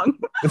are wrong.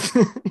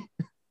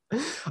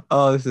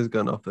 Oh, this has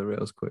gone off the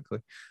rails quickly.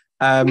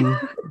 Do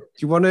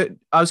you want to?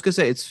 I was going to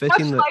say it's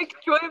fitting like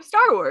Joy of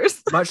Star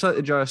Wars. Much like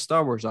the Joy of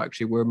Star Wars,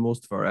 actually, where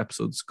most of our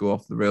episodes go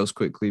off the rails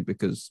quickly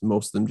because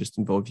most of them just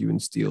involve you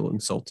and Steele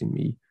insulting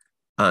me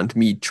and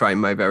me trying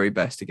my very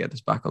best to get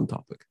us back on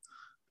topic.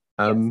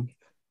 Yes.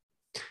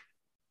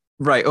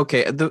 Right,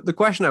 okay. The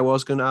question I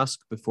was going to ask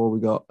before we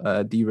got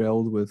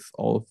derailed with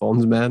all of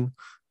Vaughn's men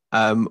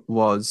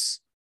was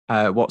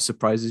what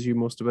surprises you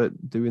most about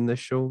doing this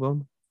show,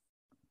 Vaughn?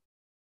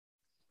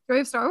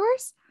 Joy of Star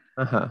Wars?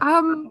 Uh-huh.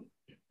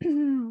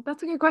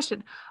 That's a good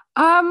question.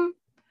 What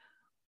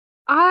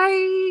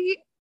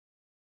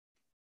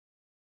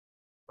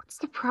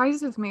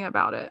surprises me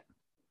about it?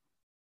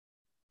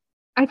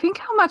 I think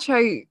how much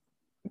I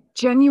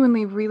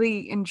genuinely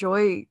really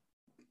enjoy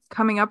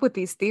coming up with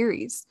these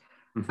theories.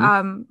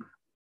 Mm-hmm.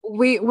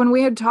 When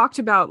we had talked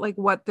about like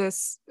what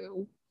this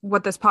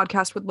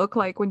podcast would look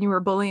like when you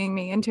were bullying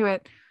me into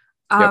it,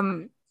 yep.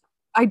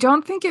 I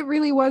don't think it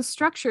really was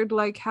structured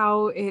like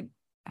how it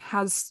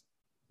has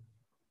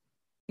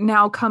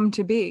now come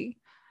to be.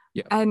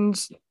 Yeah. And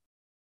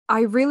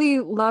I really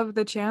love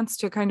the chance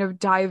to kind of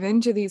dive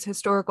into these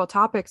historical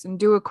topics and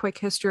do a quick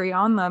history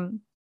on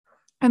them,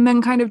 and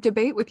then kind of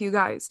debate with you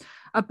guys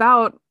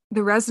about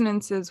the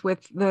resonances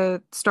with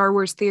the Star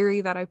Wars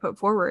theory that I put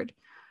forward.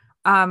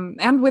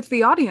 And with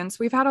the audience,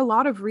 we've had a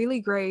lot of really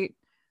great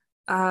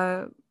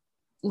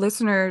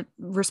listener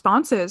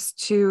responses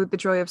to the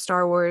Joy of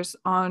Star Wars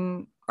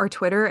on our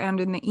Twitter and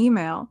in the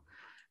email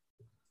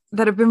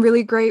that have been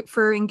really great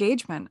for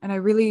engagement. And I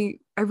really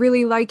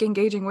like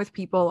engaging with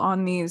people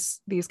on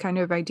these kind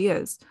of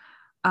ideas.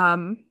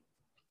 I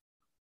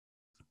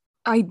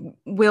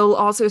will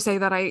also say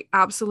that I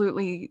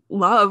absolutely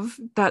love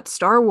that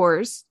Star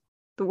Wars,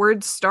 the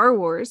words Star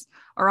Wars,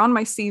 are on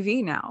my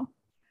CV now.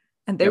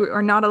 And they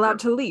are not allowed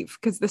to leave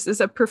because this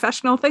is a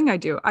professional thing I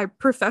do. I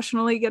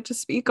professionally get to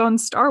speak on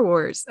Star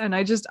Wars, and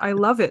I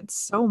love it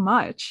so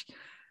much.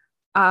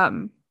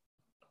 So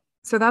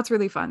that's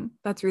really fun.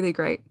 That's really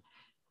great.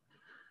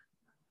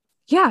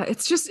 Yeah,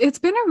 it's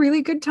been a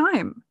really good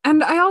time.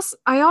 And I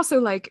also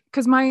like,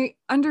 because my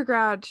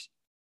undergrad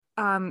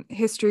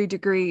history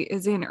degree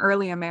is in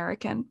early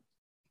American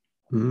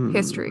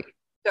history.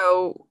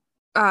 So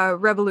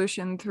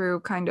revolution through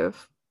kind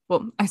of,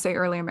 well, I say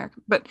early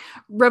American, but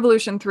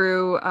revolution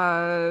through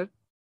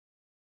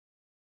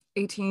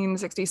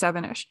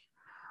 1867-ish.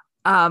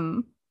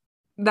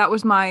 That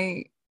was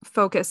my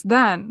focus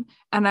then.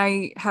 And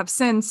I have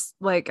since,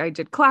 like, I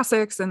did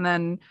classics and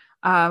then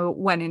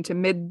went into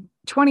mid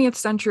 20th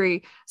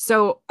century.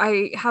 So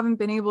I haven't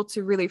been able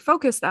to really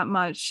focus that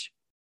much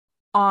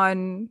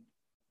on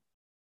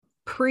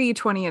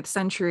pre-20th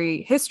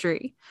century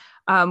history.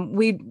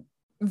 We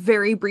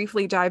very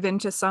briefly dive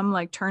into some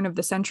like turn of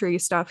the century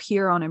stuff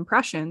here on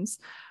Impressions,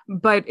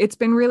 but it's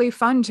been really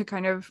fun to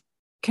kind of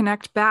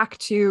connect back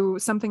to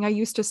something I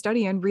used to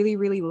study and really,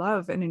 really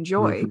love and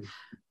enjoy.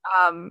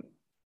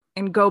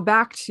 And go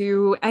back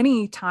to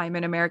any time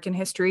in American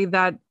history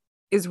that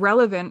is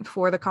relevant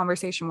for the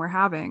conversation we're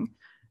having.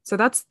 So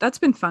that's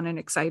been fun and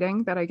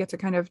exciting that I get to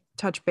kind of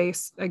touch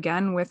base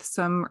again with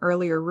some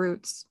earlier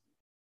roots.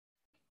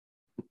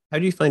 How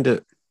do you find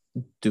it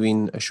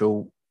doing a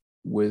show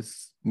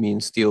with me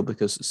and Steele?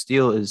 Because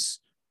Steele is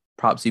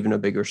perhaps even a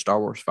bigger Star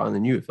Wars fan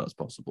than you, if that's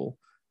possible.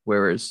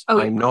 Whereas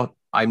I'm not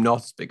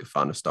as big a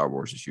fan of Star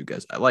Wars as you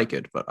guys. I like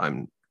it, but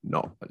I'm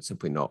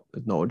simply not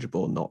as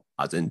knowledgeable, not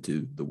as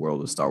into the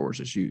world of Star Wars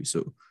as you.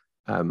 So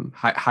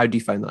how do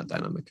you find that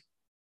dynamic?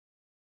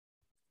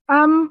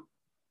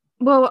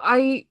 Well,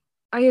 I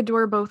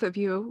adore both of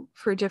you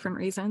for different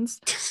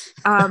reasons.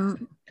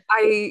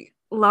 I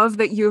love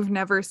that you've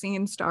never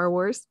seen Star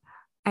Wars,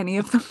 any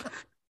of them.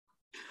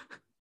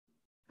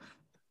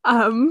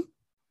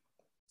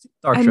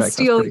 Star Trek, that's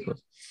pretty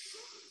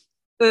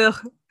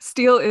close.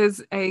 Steele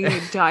is a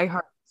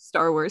diehard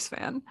Star Wars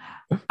fan.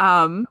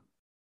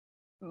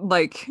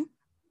 Like,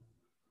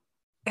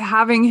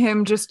 having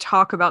him just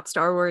talk about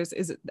Star Wars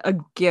is a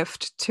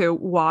gift to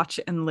watch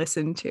and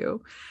listen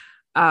to.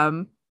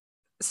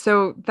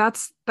 So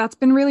that's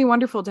been really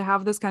wonderful to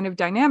have this kind of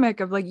dynamic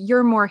of like,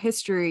 you're more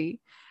history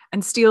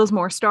and Steele's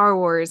more Star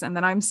Wars, and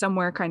then I'm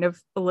somewhere kind of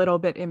a little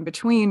bit in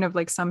between of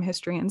like some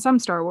history and some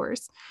Star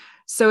Wars.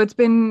 So it's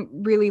been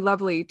really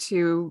lovely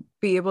to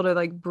be able to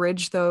like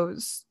bridge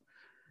those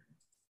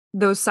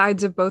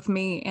sides of both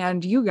me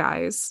and you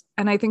guys.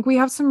 And I think we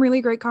have some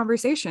really great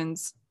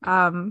conversations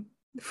from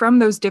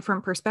those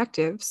different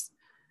perspectives.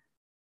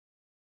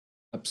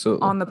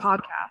 Absolutely. On the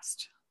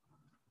podcast.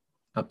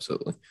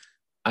 Absolutely.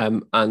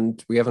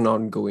 And we have an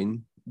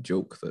ongoing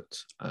joke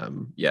that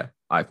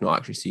I've not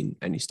actually seen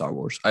any Star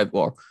Wars.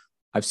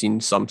 I've seen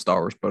some Star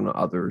Wars but not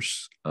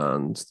others.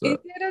 And is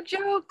it a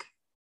joke?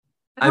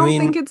 I don't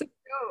think it's a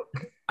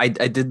joke.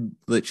 I did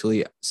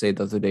literally say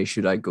the other day,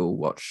 should I go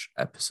watch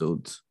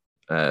episode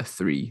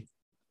 3?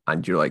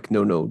 And you're like,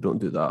 no, don't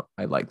do that.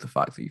 I like the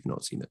fact that you've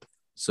not seen it.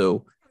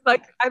 So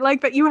Like, I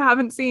like that you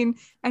haven't seen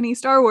any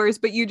Star Wars,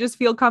 but you just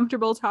feel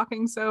comfortable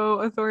talking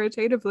so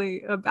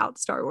authoritatively about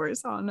Star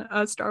Wars on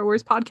a Star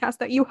Wars podcast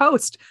that you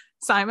host,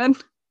 Simon.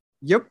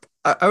 yep.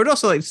 I would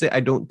also like to say I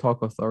don't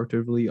talk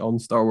authoritatively on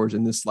Star Wars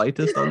in the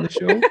slightest on the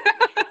show.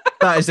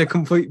 That is a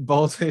complete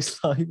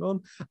bald-faced lie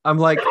on. I'm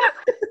like,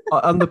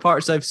 on the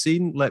parts I've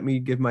seen, let me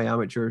give my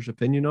amateurish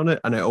opinion on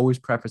it. And I always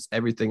preface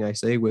everything I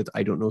say with,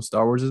 I don't know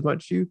Star Wars as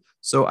much as you.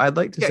 So I'd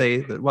like to say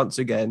that once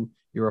again,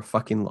 you're a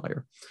fucking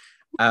liar.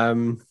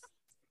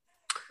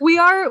 We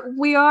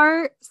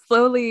are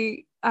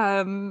slowly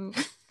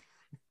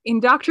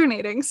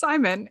indoctrinating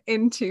Simon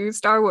into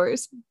Star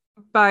Wars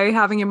by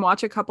having him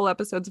watch a couple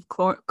episodes of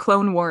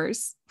Clone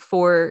Wars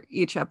for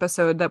each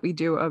episode that we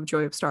do of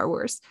Joy of Star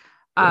Wars.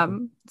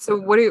 So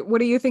what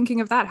are you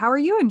thinking of that? How are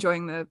you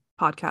enjoying the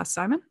podcast,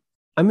 Simon?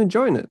 I'm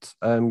enjoying it.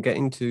 I'm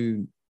getting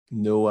to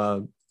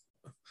know.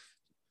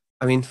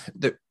 I mean,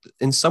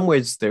 in some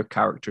ways, they're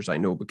characters I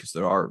know because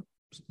there are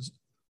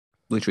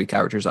literally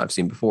characters I've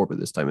seen before, but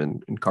this time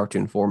in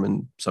cartoon form,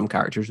 and some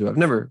characters who I've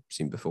never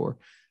seen before.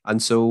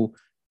 And so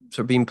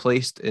being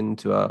placed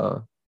into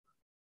a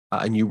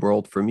new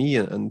world for me,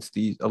 and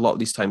a lot of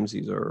these times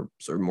these are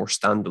sort of more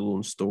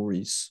standalone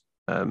stories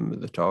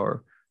that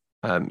are.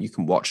 You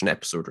can watch an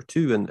episode or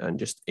two and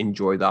just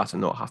enjoy that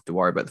and not have to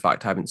worry about the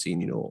fact I haven't seen,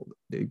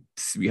 the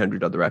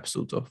 300 other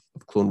episodes of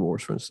Clone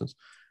Wars, for instance.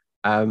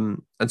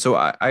 And so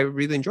I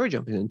really enjoy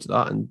jumping into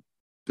that, and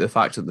the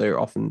fact that they're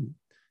often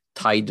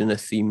tied in a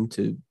theme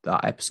to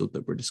that episode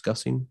that we're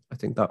discussing. I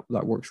think that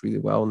works really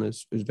well and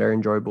is very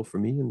enjoyable for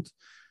me. And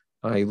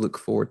I look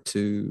forward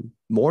to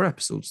more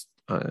episodes.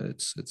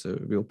 It's a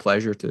real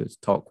pleasure to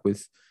talk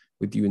with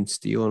you and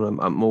Steele, and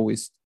I'm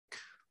always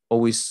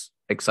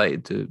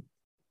excited to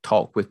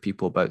talk with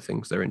people about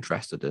things they're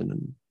interested in,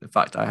 and the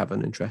fact I have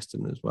an interest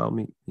in as well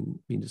means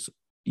it's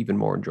even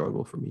more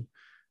enjoyable for me.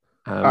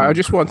 I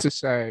just want to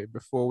say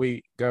before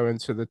we go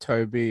into the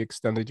Toby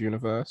extended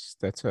universe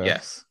that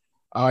yes,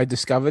 I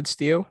discovered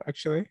Steele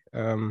actually.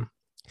 So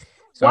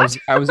What?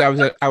 I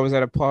was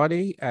at a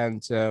party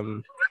and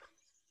Vaughn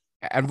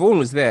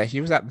was there.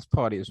 He was at this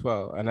party as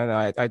well, and then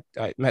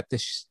I met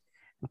this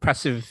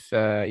impressive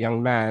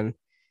young man,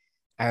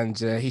 and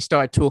he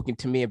started talking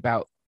to me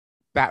about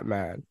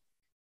Batman.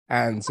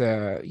 And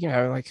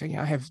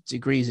I have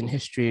degrees in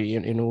history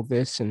in all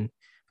this, and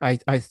I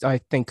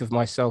think of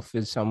myself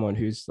as someone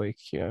who's like,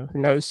 who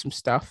knows some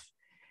stuff.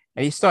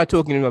 And he started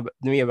talking to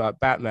me about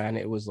Batman.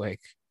 It was like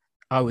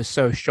I was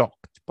so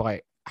shocked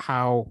by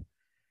how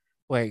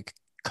like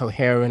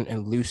coherent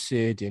and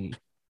lucid and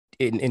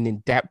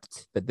in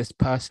depth that this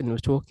person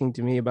was talking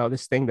to me about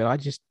this thing that I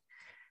just,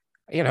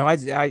 I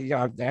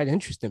had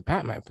interest in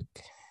Batman.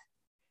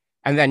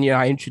 And then,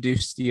 I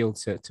introduced Steele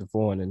to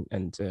Vaughn,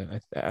 and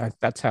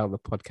that's how the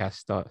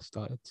podcast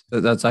started.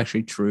 That's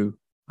actually true.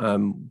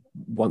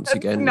 Once That's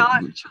again,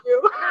 not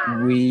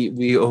true.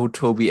 we owe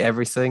Toby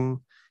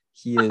everything.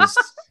 He is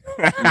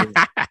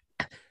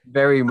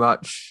very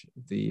much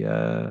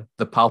the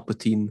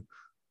Palpatine,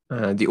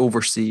 the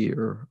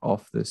overseer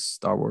of this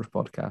Star Wars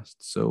podcast.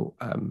 So,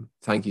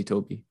 thank you,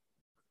 Toby.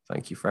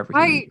 Thank you for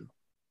everything.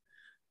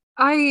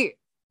 I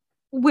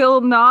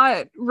will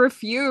not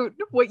refute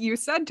what you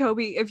said,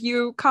 Toby, if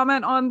you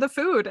comment on the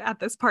food at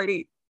this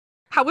party.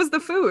 How was the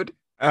food?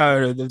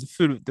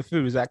 The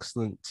food was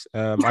excellent.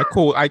 I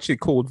actually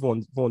called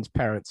Vaughn's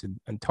parents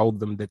and told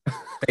them that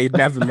they'd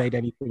never made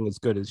anything as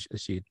good as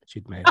she'd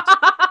made.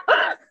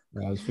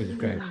 It was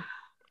great.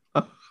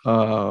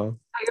 I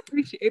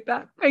appreciate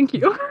that. Thank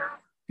you.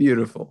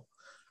 Beautiful.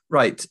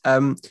 Right.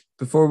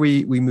 Before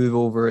we move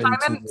over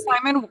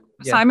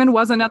Simon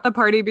wasn't at the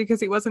party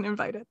because he wasn't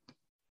invited.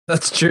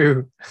 That's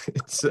true.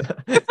 It's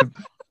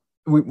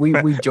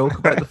we joke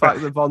about the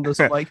fact that Vaughn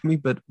doesn't like me,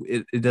 but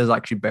it does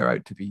actually bear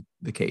out to be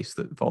the case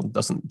that Vaughn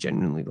doesn't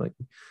genuinely like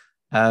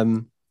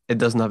me. It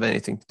doesn't have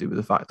anything to do with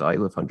the fact that I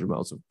live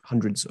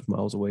hundreds of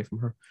miles away from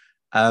her.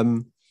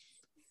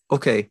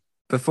 Okay,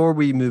 before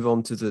we move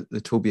on to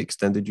the Toby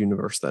extended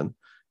universe, then,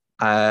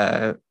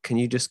 can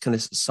you just kind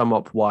of sum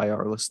up why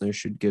our listeners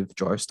should give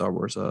Joy of Star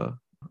Wars a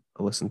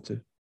listen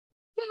to?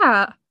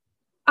 Yeah.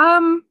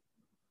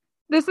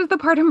 This is the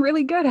part I'm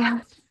really good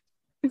at.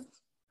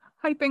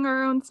 Hyping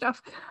our own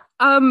stuff.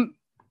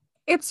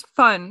 It's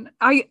fun.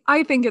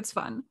 I think it's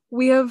fun.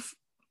 We have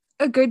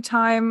a good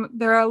time.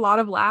 There are a lot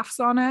of laughs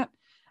on it,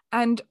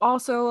 and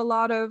also a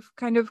lot of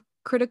kind of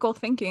critical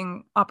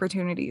thinking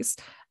opportunities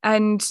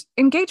and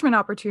engagement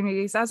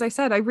opportunities. As I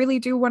said, I really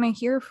do want to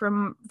hear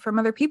from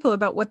other people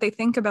about what they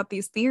think about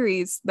these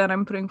theories that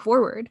I'm putting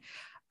forward.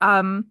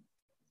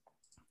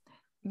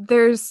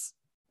 There's,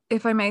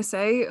 if I may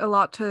say, a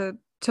lot to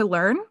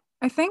learn.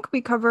 I think we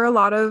cover a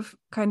lot of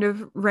kind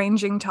of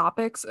ranging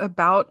topics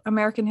about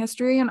American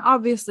history, and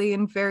obviously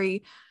in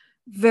very,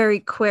 very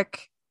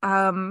quick,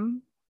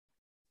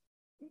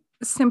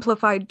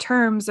 simplified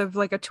terms of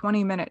like a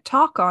 20-minute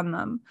talk on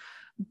them.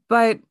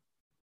 But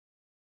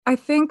I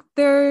think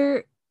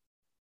there's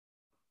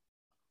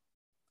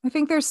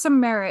some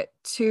merit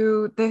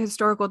to the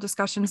historical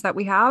discussions that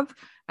we have,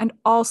 and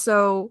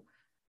also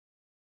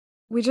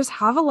we just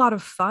have a lot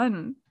of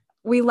fun.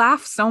 We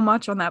laugh so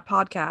much on that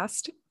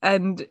podcast,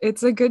 and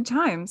it's a good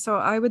time. So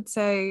I would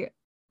say,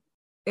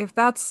 if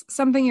that's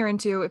something you're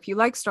into, if you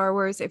like Star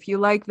Wars, if you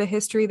like the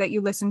history that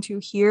you listen to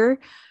here,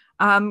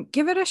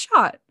 give it a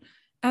shot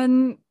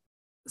and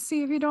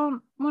see if you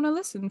don't want to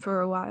listen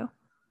for a while.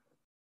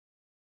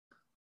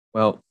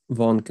 Well,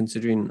 Vaughn,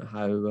 considering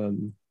how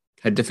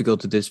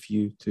difficult it is for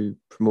you to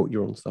promote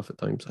your own stuff at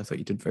times, I thought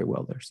you did very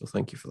well there. So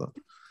thank you for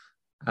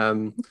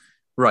that.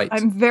 Right.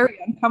 I'm very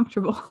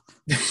uncomfortable.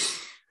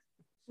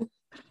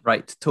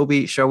 Right.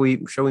 Toby, shall we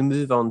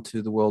move on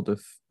to the world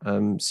of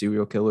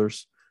serial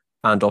killers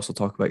and also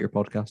talk about your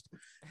podcast?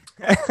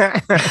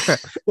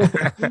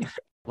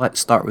 Let's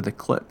start with a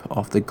clip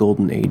of the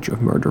Golden Age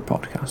of Murder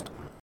podcast.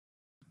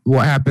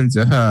 What happened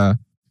to her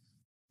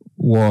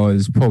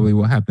was probably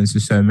what happens to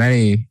so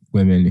many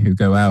women who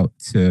go out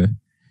to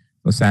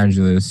Los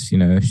Angeles. You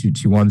know,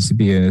 she wants to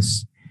be an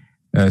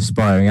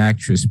aspiring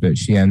actress, but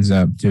she ends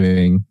up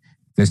doing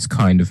this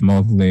kind of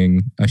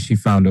modeling. She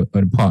found an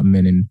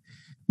apartment in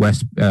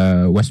West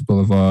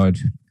Boulevard,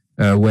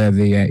 where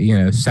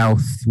the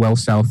south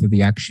of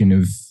the action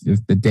of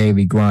the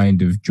daily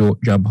grind of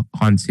job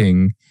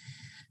hunting.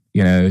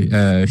 You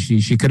know,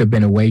 she could have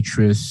been a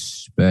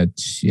waitress, but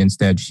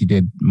instead she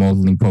did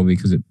modeling, probably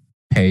because it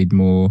paid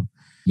more.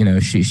 You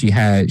know, she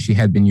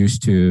had been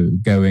used to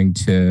going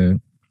to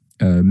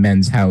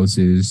men's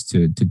houses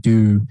to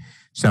do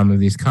some of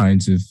these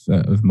kinds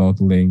of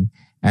modeling,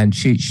 and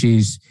she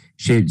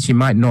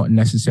might not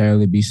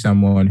necessarily be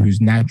someone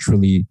who's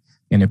naturally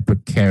in a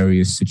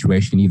precarious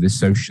situation, either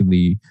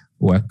socially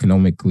or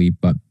economically,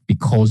 but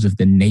because of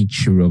the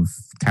nature of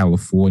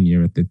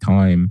California at the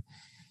time,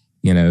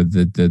 you know,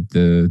 the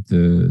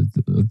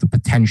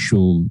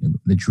potential,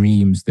 the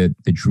dreams that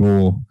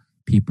draw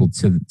people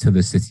to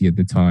the city at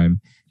the time,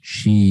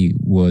 she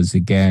was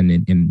again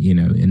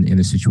in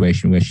a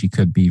situation where she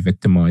could be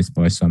victimized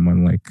by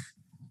someone like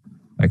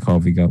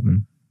Harvey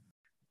Gutman.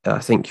 I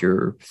think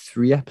you're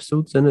 3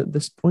 episodes in at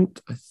this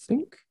point, I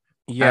think.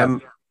 Yeah.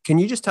 Can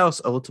you just tell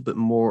us a little bit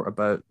more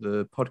about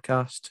the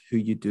podcast, who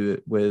you do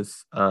it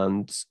with,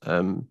 and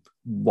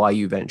why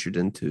you ventured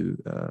into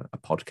a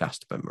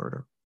podcast about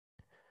murder?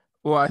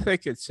 Well, I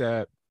think it's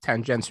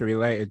tangentially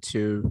related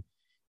to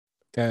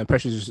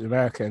Precious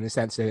America in the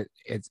sense that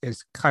it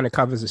kind of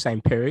covers the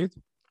same period.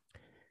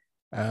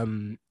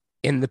 In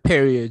the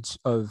periods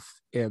of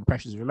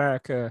Precious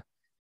America,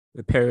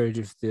 the period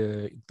of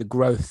the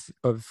growth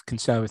of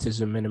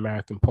conservatism in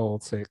American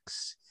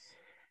politics,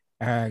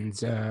 and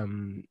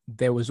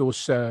there was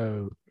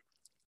also,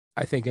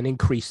 I think, an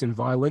increase in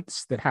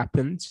violence that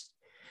happened.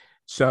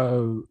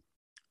 So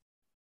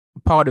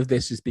part of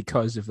this is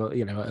because of a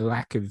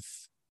lack of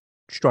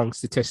strong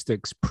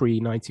statistics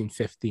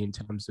pre-1950 in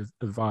terms of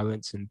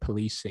violence and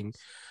policing,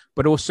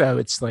 but also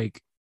it's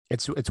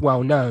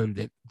well known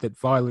that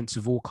violence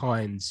of all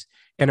kinds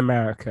in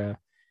America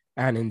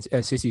and in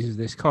cities of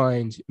this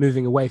kind,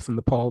 moving away from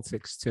the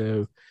politics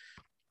to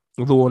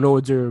law and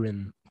order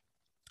and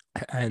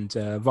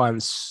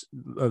violence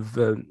of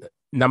a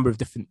number of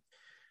different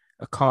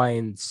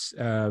kinds,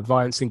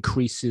 violence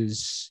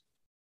increases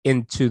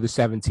into the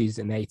 70s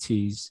and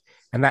 80s,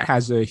 and that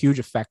has a huge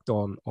effect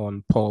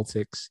on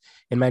politics.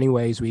 In many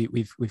ways,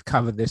 we've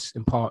covered this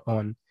in part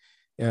on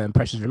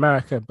Precious of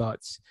America, but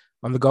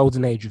on the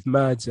Golden Age of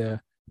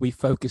Murder, we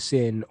focus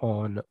in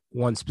on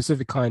one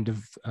specific kind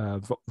of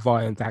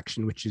violent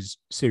action, which is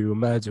serial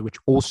murder, which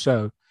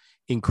also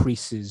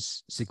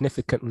increases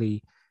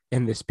significantly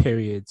in this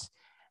period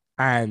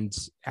and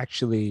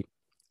actually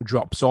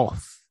drops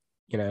off.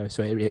 You know,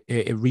 so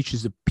it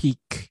reaches a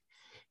peak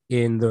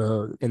in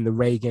the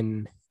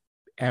Reagan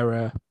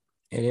era,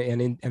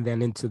 and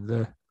then into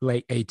the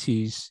late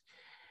 80s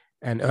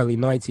and early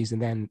 90s,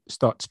 and then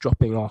starts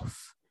dropping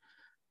off,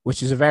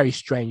 which is a very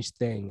strange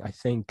thing, I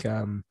think.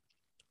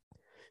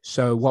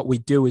 So what we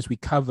do is we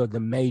cover the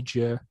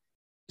major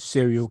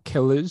serial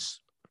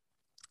killers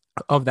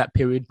of that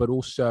period, but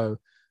also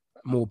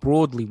more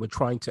broadly, we're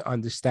trying to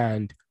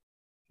understand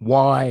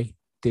why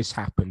this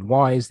happened.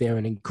 Why is there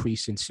an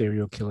increase in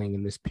serial killing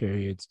in this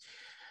period?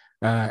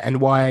 And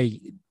why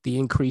the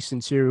increase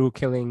in serial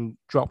killing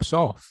drops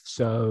off.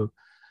 So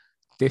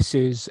this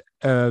is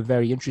a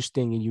very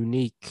interesting and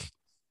unique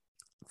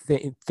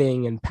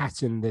thing and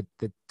pattern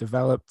that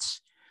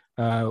developed.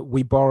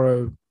 We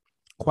borrow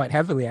quite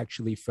heavily,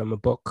 actually, from a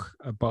book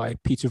by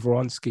Peter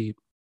Vronsky,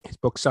 his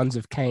book Sons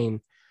of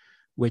Cain,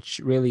 which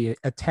really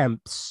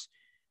attempts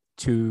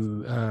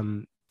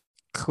to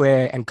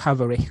clear and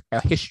cover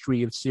a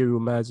history of serial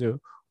murder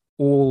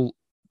all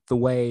the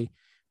way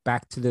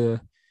back to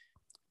the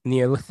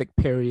Neolithic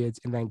period,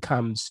 and then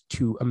comes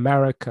to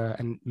America,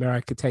 and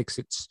America takes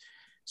its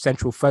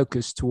central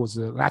focus towards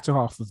the latter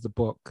half of the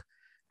book,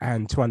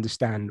 and to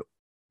understand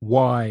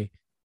why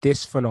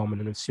this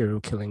phenomenon of serial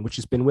killing, which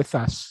has been with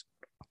us,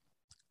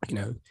 you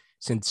know,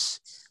 since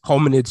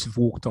hominids have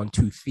walked on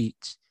 2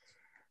 feet,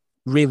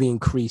 really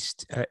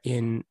increased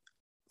in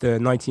the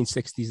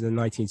 1960s and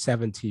the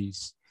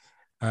 1970s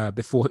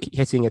before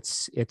hitting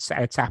its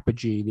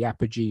apogee, the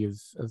apogee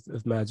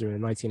of murder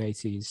in the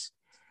 1980s.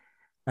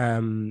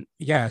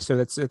 So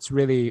that's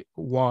really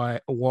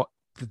what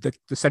the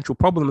central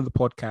problem of the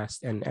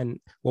podcast and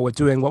what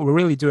we're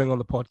really doing on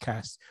the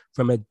podcast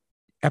from an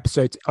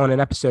episode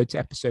to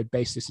episode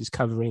basis is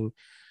covering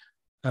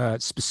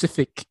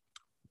specific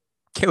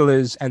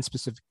killers and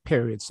specific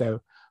periods.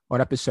 So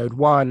on episode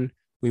 1,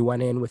 we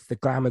went in with the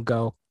glamour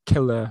girl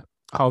killer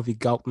Harvey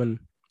Galtman,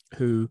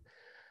 who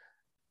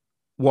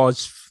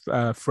was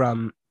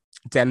from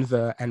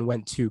Denver and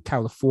went to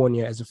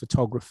California as a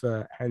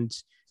photographer and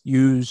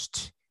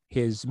used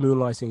his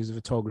moonlighting as a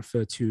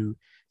photographer to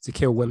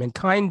kill women.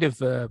 Kind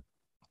of a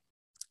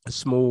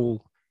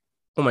small,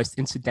 almost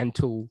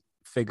incidental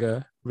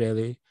figure,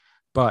 really,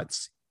 but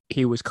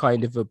he was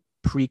kind of a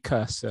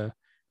precursor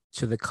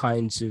to the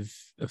kinds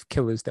of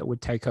killers that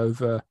would take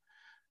over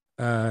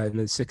in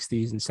the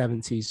 60s and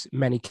 70s.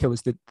 Many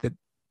killers that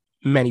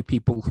many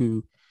people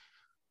who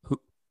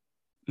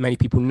many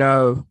people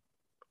know,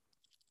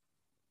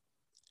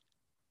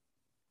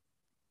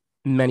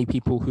 many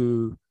people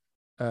who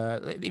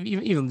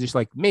even just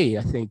like me,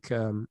 I think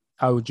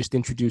I would just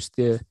introduce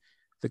the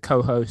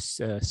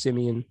co-host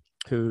Simeon,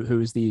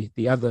 who is the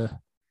other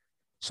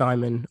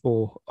Simon,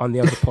 or on the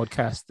other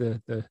podcast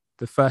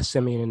the first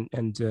Simeon,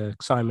 and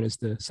Simon is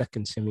the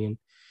second Simeon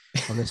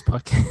on this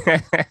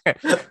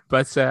podcast.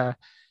 But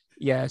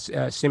yes,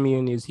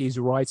 Simeon he's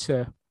a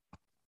writer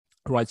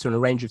on a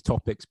range of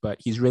topics, but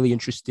he's really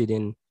interested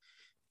in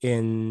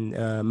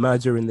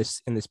murder in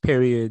this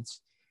period,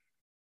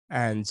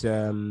 and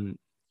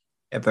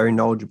very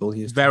knowledgeable.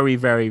 He is very,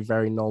 very,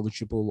 very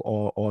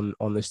knowledgeable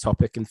on this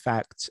topic. In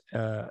fact,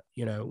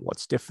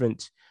 what's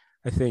different,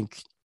 I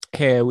think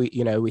here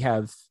we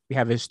have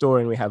a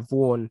historian, we have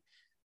Vaughan,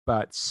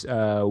 but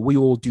we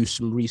all do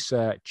some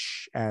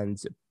research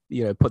and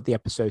put the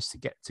episodes to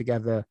get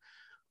together.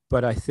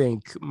 But I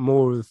think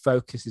more of the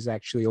focus is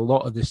actually a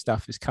lot of this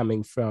stuff is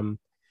coming from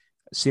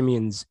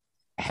Simeon's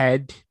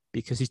head,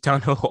 because he's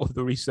done a lot of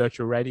the research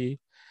already,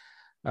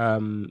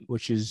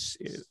 which is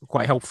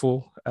quite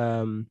helpful.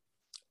 So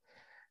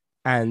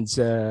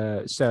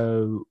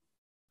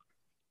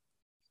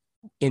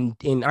in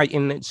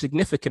a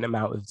significant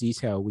amount of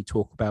detail, we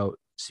talk about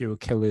serial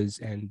killers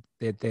and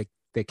their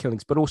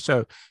killings, but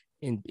also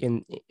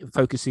in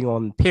focusing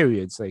on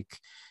periods. Like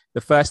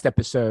the first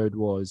episode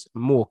was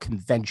more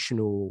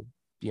conventional,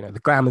 the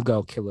glamour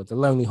girl killer, the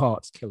lonely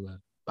hearts killer,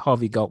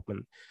 Harvey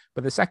Galtman.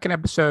 But the second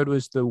episode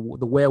was the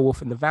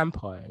werewolf and the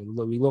vampire.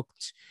 We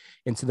looked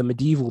into the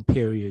medieval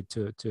period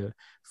to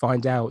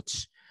find out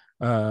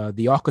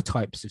the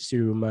archetypes of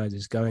serial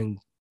murders going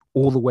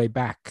all the way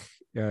back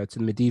to the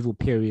medieval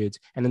period.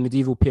 And the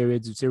medieval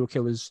periods of serial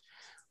killers,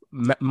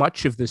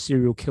 much of the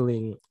serial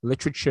killing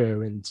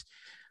literature and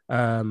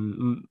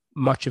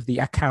much of the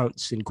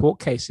accounts in court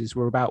cases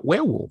were about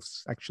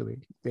werewolves,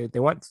 actually. They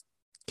weren't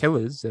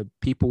killers.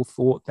 People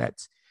thought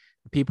that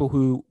the people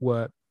who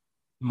were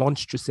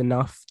monstrous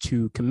enough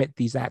to commit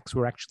these acts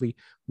were actually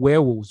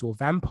werewolves or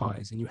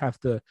vampires. And you have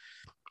the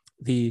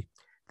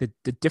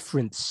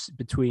difference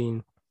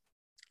between,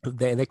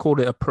 they called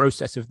it a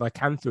process of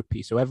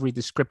lycanthropy. So every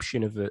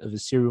description of a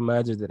serial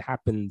murder that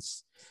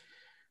happens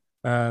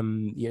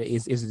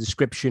is a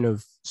description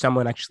of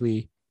someone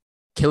actually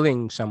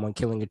killing someone,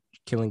 killing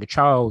a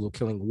child or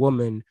killing a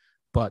woman,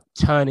 but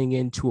turning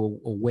into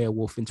a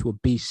werewolf, into a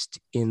beast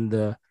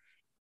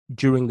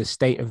during the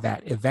state of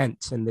that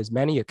event. And there's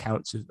many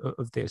accounts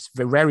of this.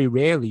 Very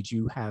rarely do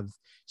you have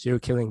serial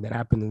killing that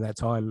happened in that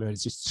time, and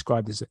it's just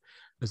described as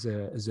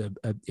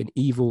an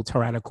evil,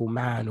 tyrannical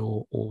man,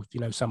 or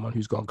someone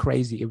who's gone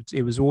crazy.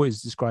 It was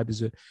always described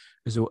as a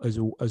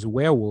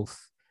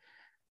werewolf,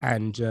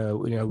 and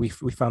we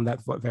found that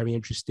very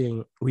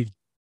interesting. We've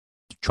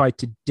tried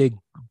to dig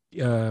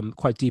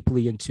quite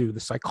deeply into the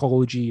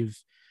psychology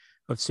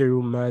of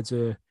serial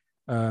murder.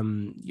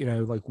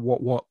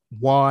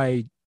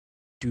 Why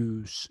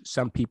do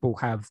some people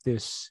have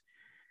this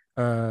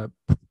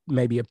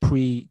maybe a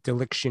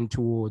predilection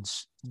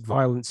towards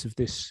violence of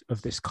this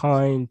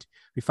kind?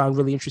 We found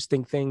really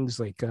interesting things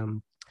like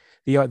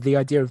the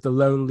idea of the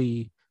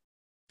lonely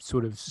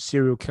sort of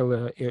serial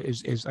killer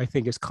is I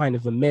think is kind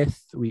of a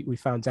myth. We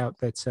found out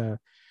that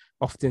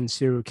often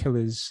serial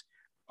killers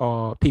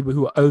are people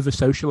who are over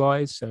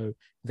socialized, so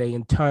they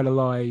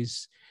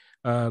internalize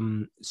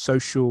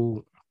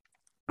social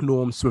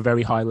norms to a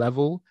very high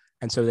level,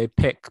 and so they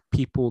pick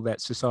people that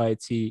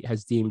society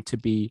has deemed to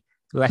be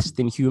less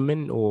than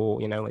human, or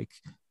like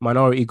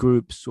minority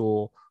groups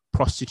or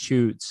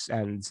prostitutes,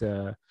 and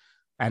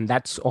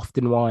that's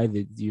often why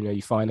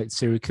you find that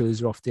serial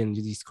killers are often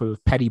these kind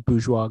of petty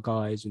bourgeois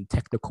guys and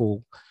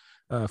technical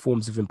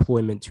forms of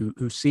employment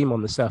who seem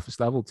on the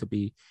surface level to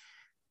be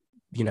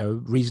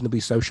reasonably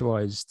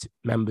socialized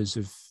members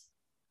of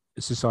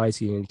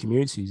society and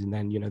communities, and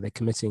then they're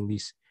committing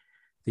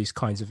these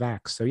kinds of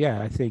acts. So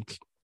yeah, I think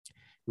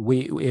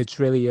it's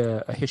really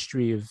a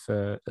history of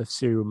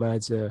serial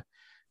murder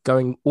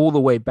going all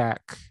the way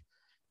back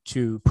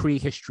to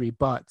prehistory,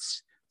 but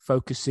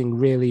focusing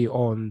really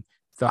on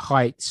the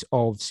height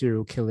of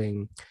serial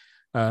killing.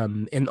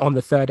 On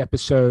the third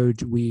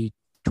episode, we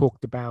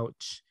talked about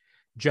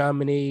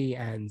Germany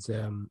and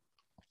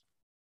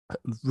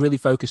really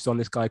focused on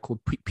this guy called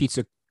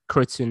Peter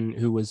Kürten,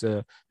 who was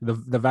the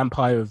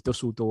vampire of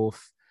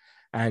Dusseldorf,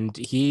 and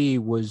he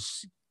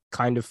was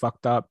kind of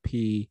fucked up.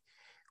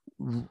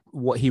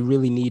 What he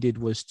really needed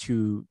was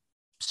to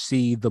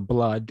see the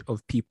blood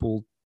of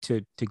people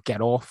to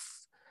get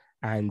off,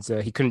 and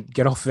he couldn't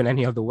get off in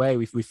any other way.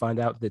 We find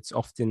out that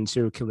often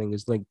serial killing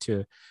is linked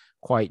to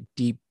quite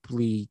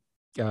deeply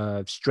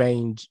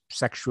strange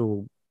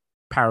sexual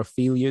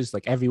paraphilias.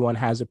 Like everyone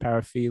has a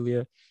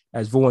paraphilia,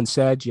 as Vaughan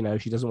said. You know,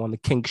 she doesn't want to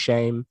kink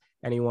shame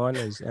anyone,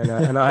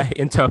 and I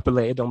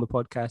interpolated on the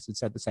podcast and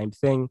said the same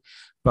thing.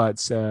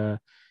 But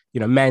you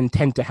know, men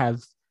tend to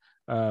have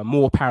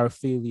more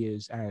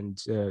paraphilias, and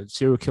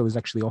serial killers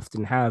actually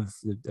often have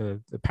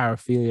the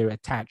paraphilia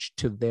attached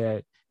to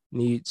their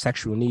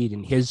sexual need,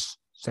 and his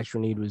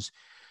sexual need was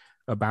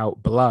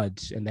about blood.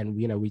 And then,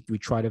 you know, we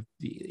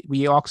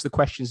ask the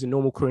questions a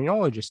normal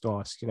criminologist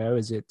asks. You know,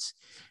 is it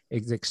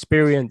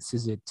experience,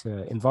 is it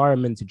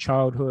environment in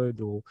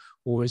childhood,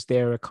 or is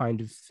there a kind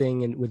of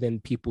thing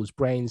within people's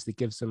brains that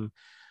gives them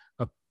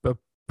a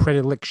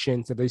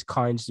predilection to those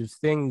kinds of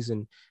things?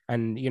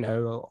 And you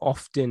know,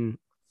 often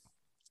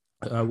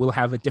we'll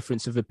have a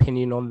difference of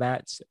opinion on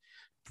that.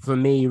 For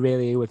me,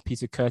 really, with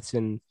Peter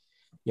Kürten,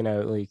 you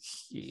know, like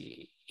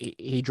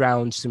he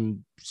drowned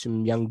some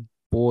young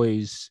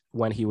boys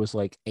when he was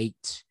like 8,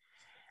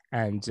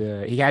 and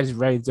he had a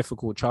very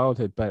difficult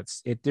childhood, but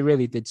it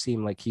really did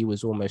seem like he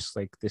was almost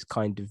like this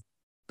kind of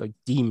like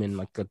demon,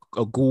 like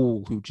a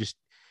ghoul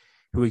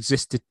who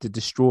existed to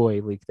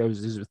destroy. Like there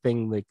was a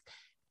thing, like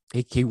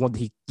he killed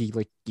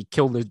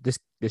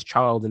this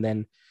child, and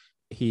then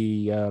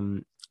he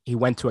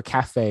went to a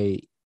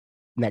cafe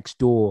next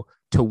door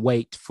to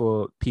wait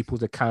for people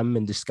to come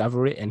and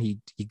discover it, and he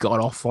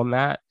got off on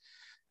that.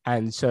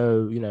 And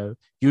so, you know,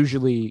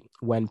 usually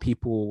when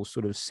people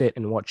sort of sit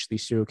and watch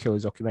these serial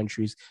killers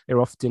documentaries, they're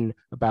often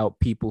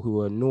about people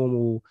who are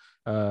normal,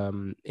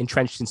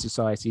 entrenched in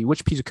society,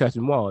 which Peter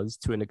Kürten was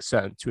to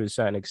a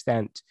certain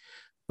extent,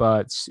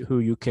 but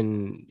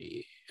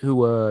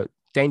who are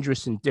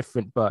dangerous and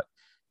different, but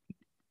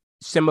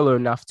similar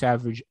enough to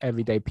average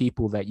everyday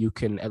people that you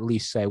can at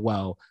least say,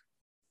 well,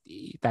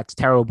 that's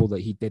terrible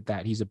that he did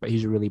that. He's a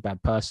really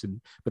bad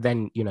person. But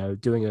then, you know,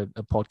 doing a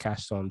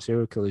podcast on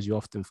serial killers, you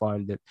often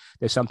find that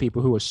there's some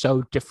people who are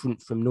so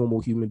different from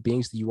normal human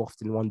beings that you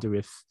often wonder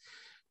if,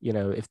 you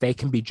know, if they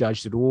can be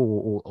judged at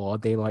all, or are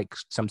they like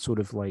some sort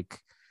of like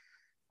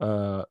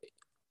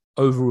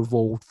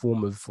over-evolved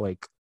form of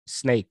like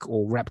snake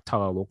or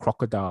reptile or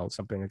crocodile,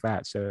 something like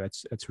that. So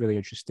that's really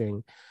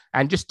interesting.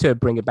 And just to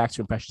bring it back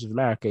to Impressions of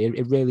America,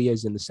 it really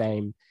is in the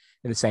same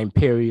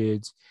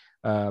period.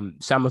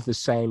 Some of the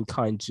same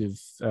kinds of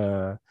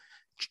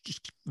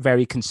just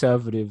very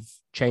conservative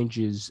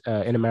changes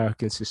in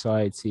American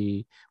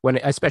society,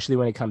 especially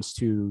when it comes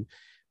to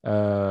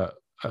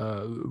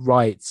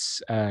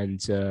rights and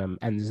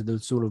the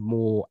sort of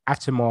more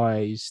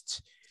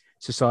atomized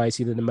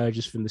society that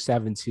emerges from the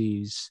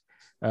 70s,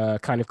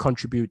 kind of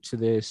contribute to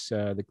this.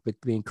 The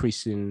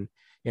increase in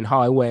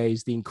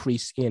highways, the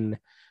increase in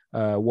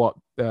what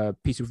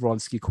Peter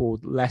Vronsky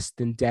called less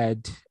than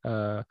dead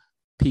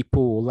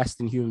people, less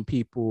than human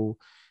people,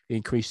 the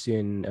increase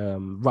in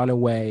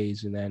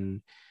runaways, and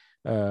then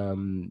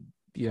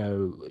you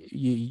know,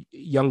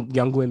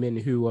 young women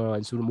who are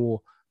in sort of more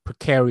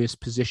precarious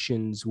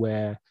positions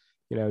where,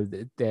 you know,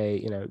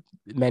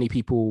 many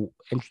people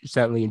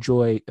certainly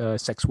enjoy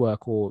sex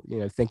work, or, you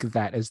know, think of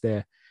that as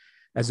their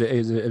as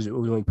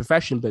a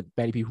profession, but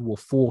many people were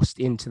forced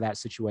into that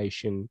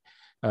situation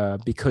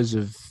because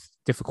of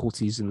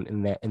difficulties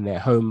in their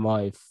home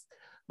life.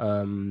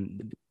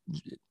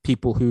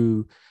 People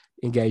who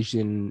engaged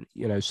in,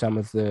 you know, some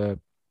of the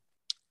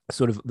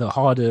sort of the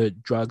harder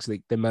drugs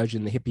that emerged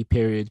in the hippie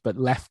period, but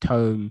left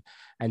home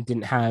and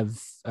didn't have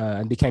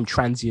and became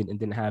transient and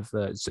didn't have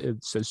the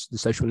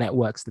social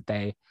networks that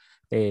they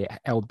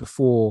held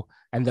before,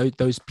 and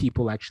those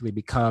people actually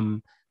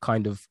become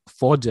kind of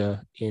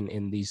fodder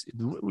in these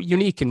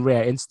unique and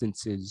rare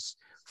instances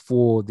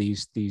for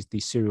these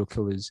serial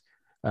killers,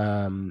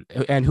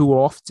 and who are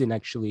often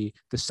actually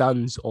the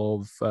sons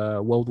of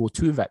World War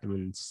II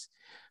veterans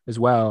as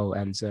well.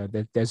 And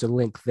there's a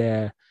link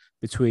there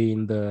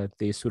between the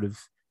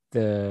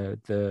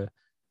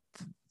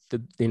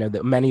you know,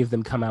 that many of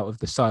them come out of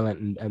the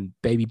silent and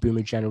baby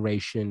boomer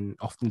generation,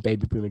 often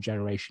baby boomer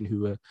generation,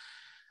 who are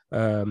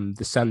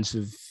the sons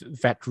of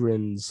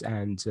veterans,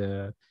 and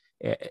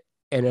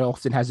it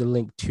often has a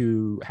link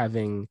to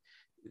having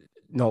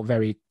not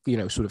very, you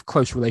know, sort of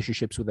close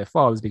relationships with their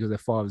fathers, because their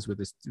fathers were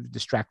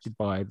distracted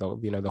by the,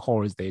 you know, the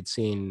horrors they had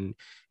seen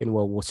in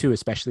World War II,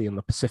 especially in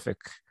the Pacific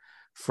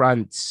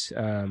front,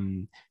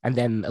 and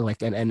then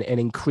like an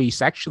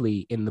increase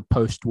actually in the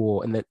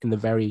post-war, in the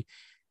very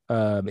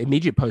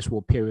immediate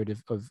post-war period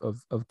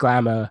of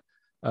glamour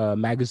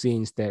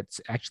magazines that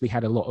actually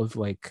had a lot of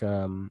like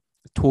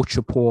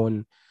torture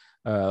porn,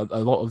 a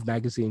lot of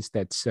magazines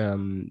that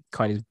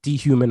kind of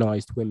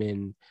dehumanized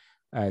women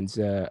and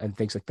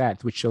things like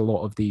that, which a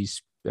lot of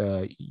these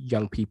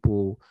young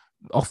people,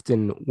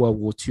 often World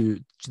War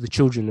II, the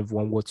children of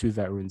World War II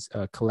veterans,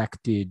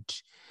 collected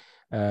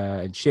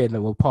and shared,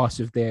 and were part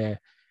of their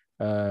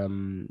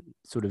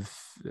sort of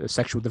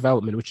sexual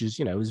development, which is,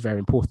 was very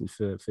important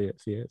for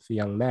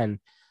young men.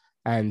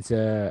 And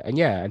so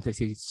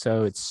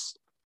it's,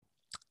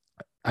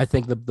 I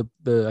think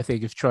I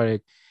think if trying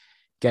to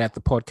get at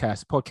the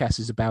podcast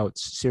is about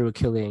serial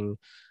killing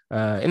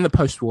in the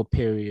post-war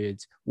period,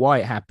 why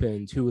it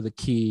happened, who were the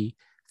key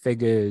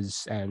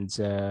figures, and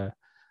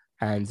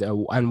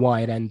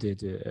why it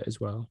ended as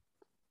well.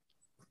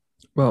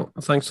 Well,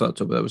 thanks for that,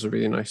 Toby. That was a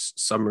really nice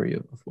summary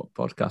of what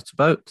podcast's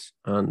about,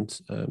 and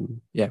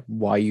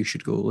why you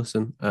should go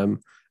listen.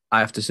 I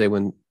have to say,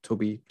 when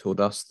Toby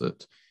told us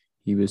that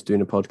he was doing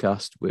a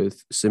podcast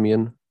with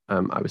Simeon,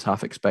 I was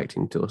half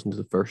expecting to listen to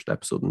the first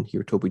episode and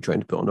hear Toby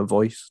trying to put on a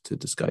voice to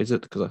disguise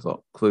it, because I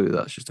thought, clearly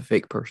that's just a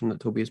fake person that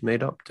Toby has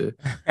made up to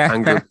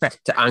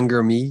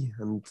anger me.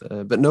 And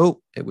but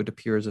no, it would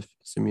appear as if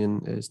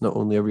Simeon is not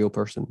only a real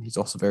person, he's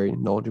also very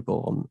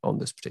knowledgeable on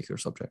this particular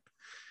subject.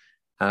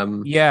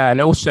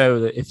 And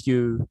also if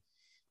you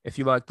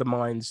like the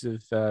Minds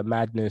of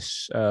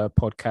Madness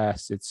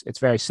podcast, it's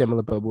very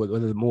similar, but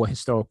with a more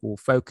historical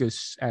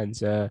focus.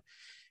 And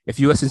if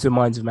you listen to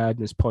Minds of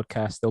Madness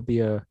podcast, there'll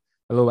be a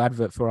little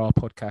advert for our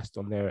podcast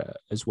on there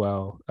as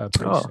well.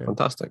 Soon.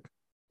 Fantastic.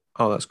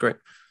 Oh, that's great.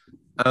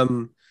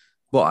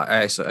 Well,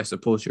 I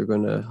suppose you're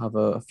going to have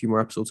a few more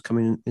episodes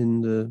coming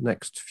in the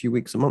next few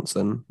weeks and months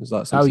then. Is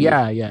that something?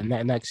 Oh, yeah.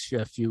 Next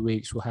few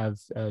weeks we'll have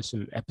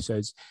some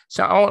episodes.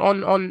 So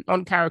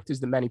on characters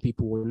that many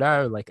people will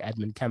know, like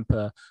Edmund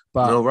Kemper,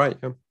 but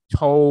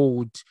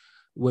told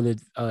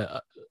with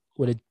a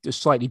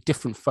slightly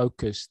different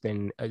focus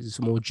than a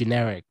more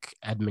generic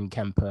Edmund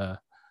Kemper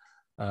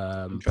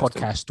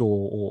podcast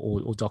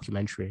or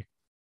documentary.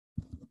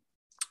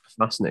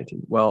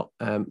 Fascinating. Well,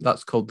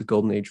 that's called The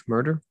Golden Age of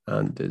Murder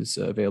and is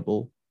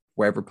available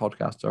wherever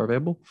podcasts are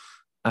available.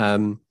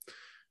 I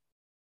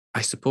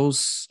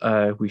suppose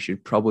we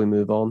should probably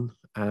move on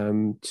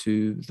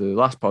to the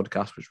last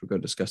podcast, which we're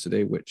going to discuss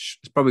today, which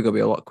is probably going to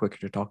be a lot quicker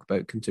to talk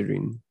about,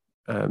 considering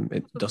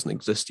it doesn't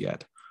exist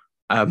yet.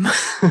 As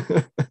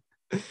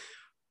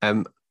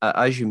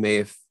you may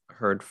have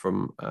heard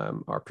from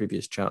our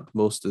previous chat,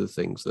 most of the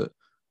things that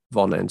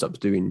Vaughn ends up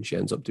doing, she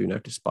ends up doing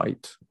out of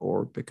spite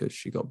or because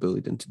she got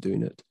bullied into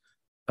doing it.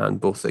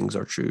 And both things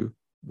are true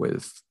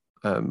with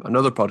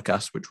another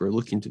podcast which we're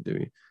looking to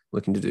do,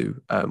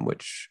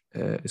 which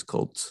is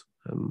called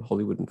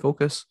Hollywood in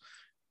Focus,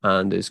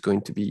 and is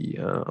going to be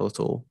a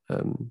little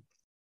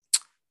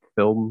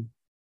film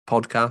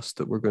podcast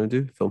that we're going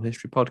to do, film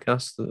history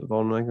podcast that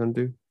Vaughn and I are going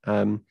to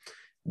do.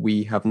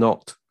 We have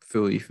not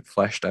fully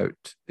fleshed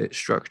out its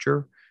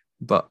structure,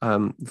 but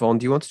Vaughn,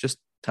 do you want to just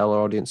tell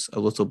our audience a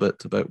little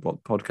bit about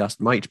what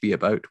podcast might be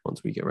about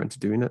once we get around to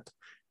doing it,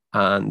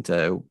 and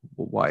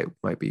why it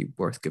might be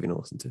worth giving a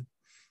listen to?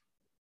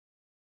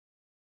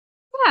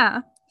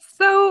 Yeah.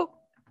 So,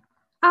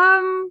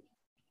 you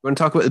want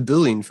to talk about the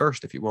bullying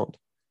first, if you want?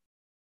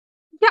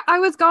 Yeah, I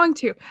was going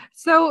to.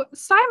 So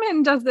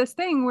Simon does this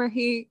thing where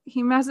he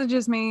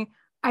messages me,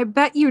 I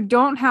bet you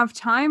don't have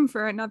time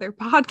for another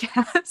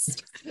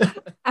podcast.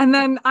 And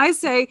then I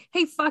say,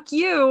 hey, fuck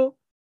you.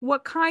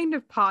 What kind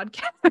of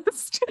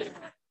podcast?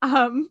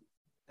 And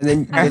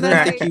then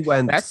I think he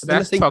went.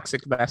 That's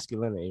toxic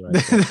masculinity, right?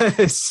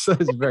 That's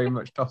very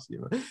much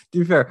toxic. To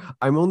be fair,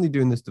 I'm only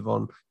doing this to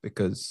Vaughn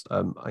because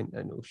I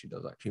know she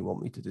does actually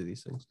want me to do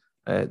these things.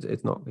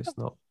 It's not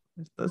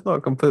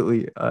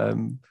completely. I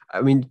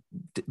mean,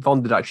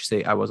 Vaughn did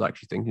actually say I was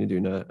actually thinking of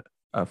doing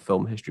a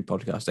film history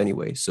podcast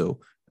anyway.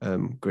 So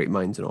great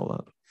minds and all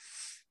that.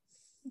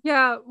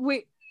 Yeah.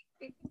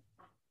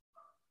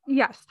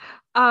 Yes.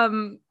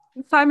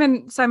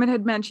 Simon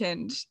had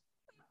mentioned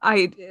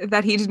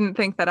that he didn't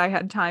think that I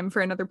had time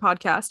for another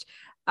podcast,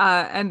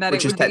 and that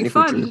which it is would be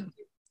fun. True.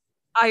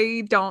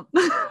 I don't,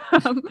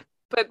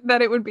 but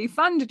that it would be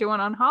fun to do one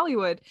on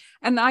Hollywood.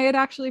 And I had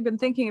actually been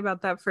thinking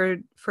about that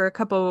for a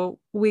couple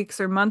weeks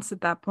or months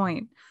at that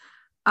point,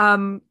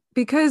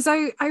 because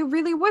I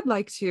really would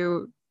like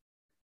to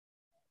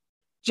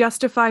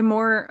justify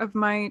more of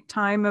my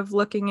time of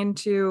looking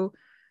into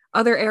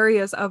other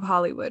areas of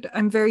Hollywood.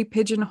 I'm very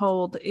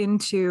pigeonholed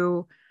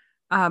into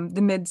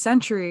the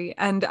mid-century,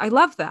 and I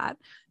love that.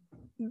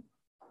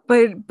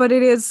 But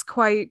it is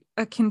quite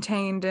a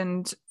contained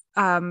and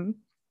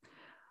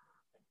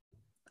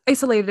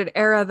isolated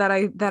era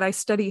that I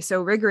study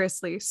so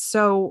rigorously.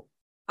 So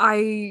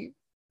I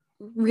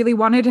really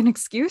wanted an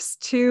excuse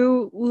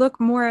to look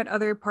more at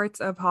other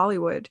parts of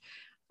Hollywood.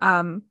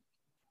 And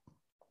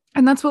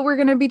that's what we're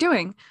going to be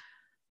doing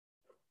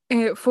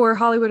for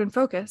Hollywood in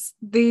Focus.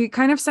 The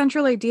kind of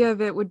central idea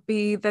of it would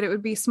be that it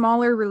would be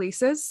smaller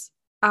releases,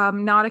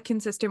 not a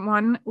consistent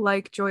one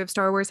like Joy of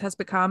Star Wars has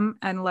become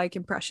and like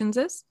Impressions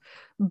is,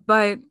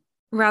 but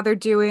rather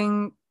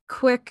doing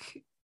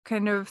quick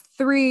kind of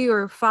 3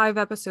 or 5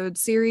 episode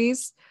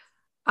series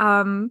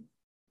to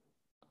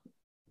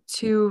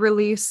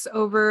release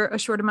over a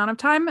short amount of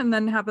time and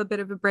then have a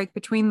bit of a break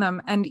between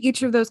them. And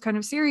each of those kind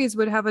of series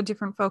would have a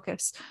different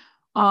focus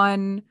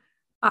on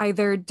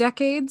either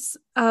decades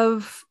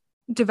of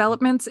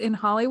developments in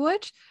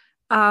Hollywood,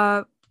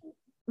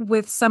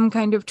 with some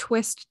kind of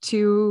twist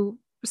to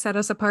set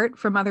us apart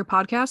from other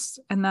podcasts.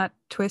 And that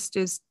twist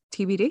is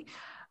TBD.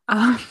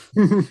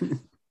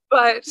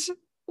 But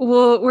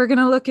we're going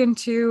to look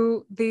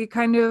into the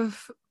kind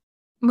of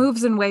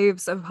moves and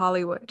waves of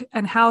Hollywood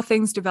and how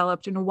things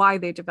developed and why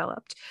they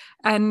developed.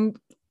 And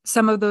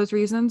some of those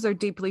reasons are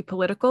deeply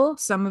political.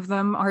 Some of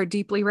them are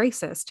deeply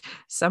racist.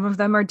 Some of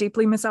them are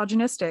deeply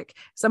misogynistic.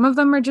 Some of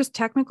them are just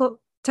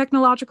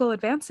technological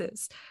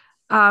advances.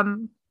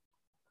 And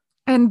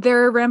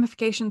there are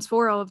ramifications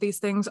for all of these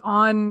things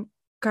on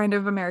kind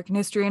of American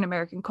history and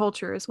American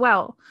culture as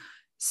well.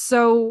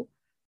 So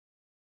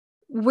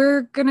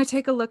we're going to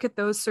take a look at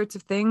those sorts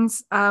of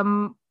things.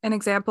 An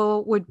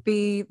example would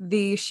be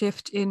the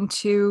shift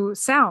into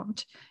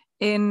sound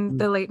in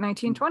the late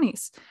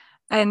 1920s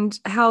and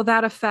how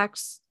that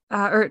affects,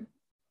 that's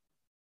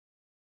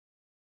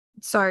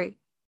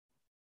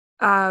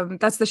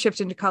the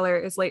shift into color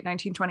is late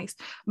 1920s,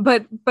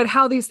 but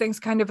how these things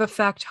kind of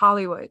affect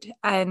Hollywood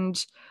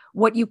and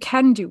what you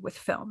can do with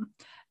film,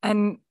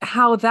 and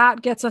how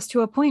that gets us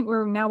to a point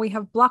where now we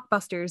have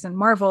blockbusters and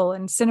Marvel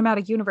and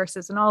cinematic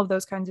universes and all of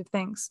those kinds of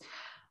things.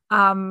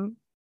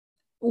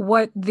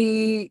 What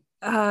the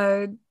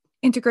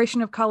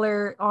integration of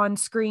color on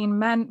screen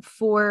meant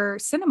for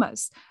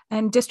cinemas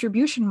and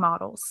distribution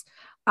models.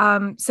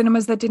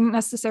 Cinemas that didn't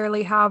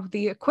necessarily have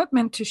the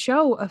equipment to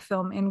show a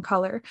film in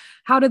color.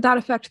 How did that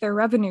affect their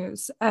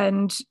revenues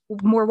and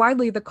more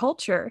widely the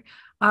culture?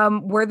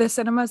 Were the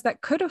cinemas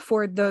that could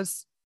afford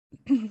those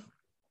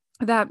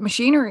that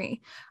machinery,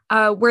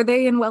 were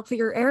they in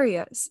wealthier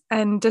areas?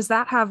 And does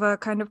that have a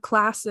kind of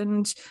class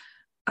and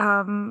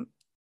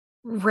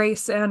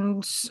race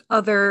and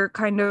other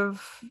kind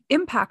of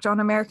impact on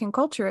American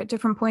culture at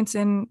different points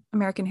in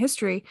American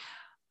history?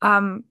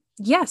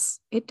 Yes,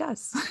 it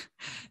does.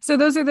 So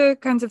those are the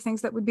kinds of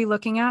things that we'd be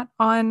looking at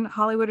on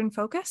Hollywood in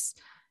Focus.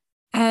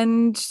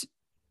 And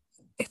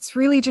it's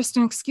really just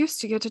an excuse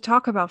to get to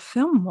talk about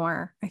film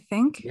more, I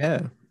think.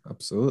 Yeah,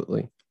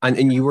 absolutely.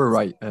 And you were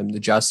right. The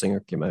Jazz Singer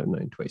came out in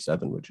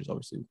 1927, which is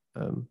obviously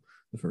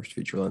the first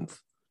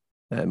feature-length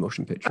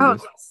motion picture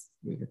with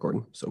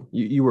recording. So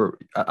you were,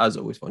 as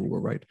always, Vaughn, you were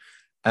right.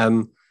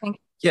 Thank you.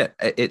 Yeah,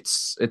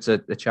 it's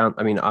a chance.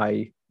 I mean,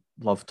 I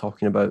love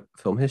talking about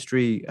film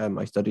history.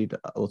 I studied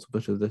a little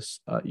bit of this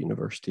at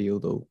university,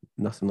 although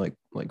nothing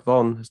like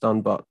Vaughn has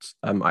done. But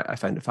I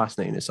find it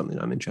fascinating. It's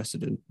something I'm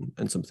interested in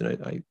and something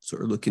I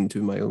sort of look into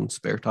in my own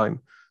spare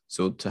time.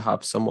 So to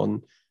have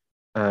someone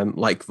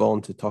like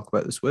Vaughn to talk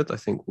about this with, I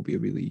think will be a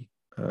really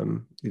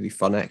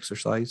fun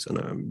exercise, and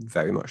I'm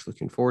very much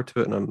looking forward to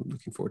it. And I'm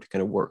looking forward to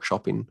kind of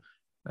workshopping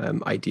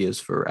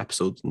ideas for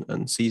episodes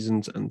and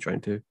seasons and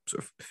trying to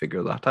sort of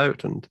figure that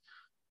out. And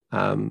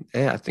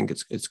I think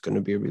it's going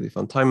to be a really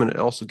fun time, and it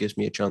also gives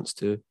me a chance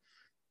to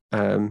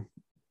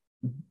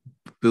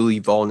bully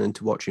Vaughn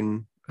into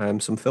watching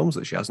some films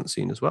that she hasn't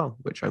seen as well,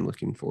 which I'm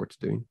looking forward to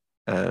doing,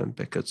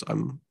 because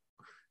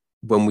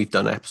when we've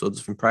done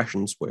episodes of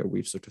Impressions where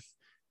we've sort of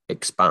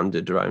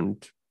expanded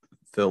around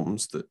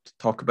films that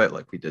talk about,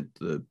 like we did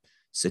the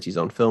Cities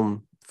on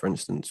Film, for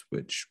instance,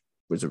 which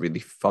was a really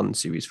fun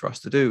series for us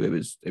to do. It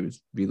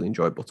was really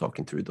enjoyable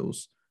talking through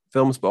those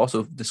films, but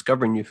also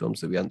discovering new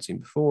films that we hadn't seen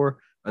before,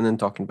 and then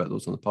talking about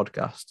those on the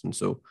podcast. And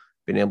so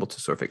being able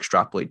to sort of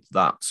extrapolate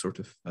that sort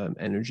of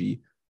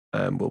energy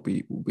will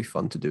be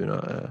fun to do in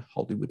a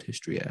Hollywood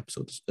history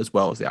episode, as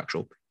well as the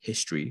actual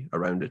history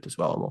around it as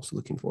well. I'm also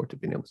looking forward to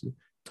being able to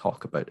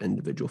talk about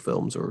individual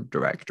films or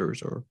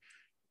directors or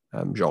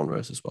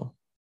genres as well.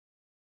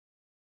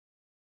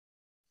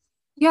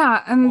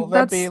 Yeah, and will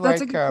there be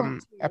that's a good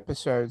point.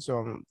 episodes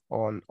on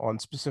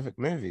specific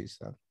movies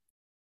then?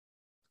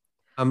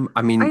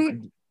 I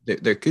mean,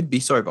 there could be.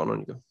 Sorry, Vaughn, on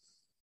you go.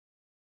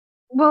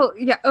 Well,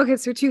 yeah. Okay,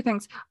 so two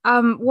things.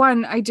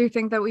 One, I do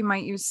think that we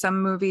might use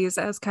some movies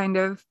as kind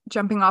of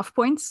jumping off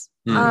points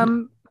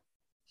to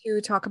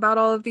talk about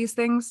all of these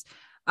things,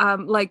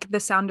 like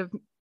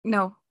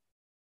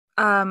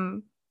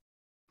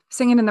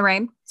Singing in the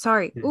Rain.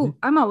 Sorry. Ooh,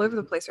 I'm all over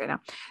the place right now.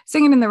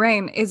 Singing in the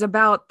Rain is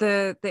about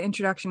the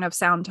introduction of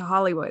sound to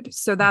Hollywood.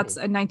 So that's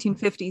a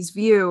 1950s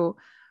view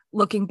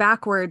looking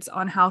backwards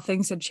on how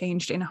things had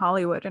changed in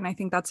Hollywood. And I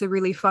think that's a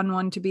really fun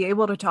one to be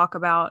able to talk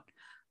about,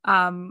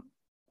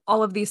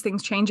 all of these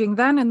things changing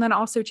then, and then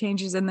also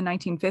changes in the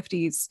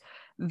 1950s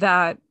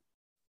that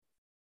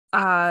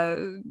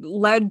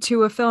led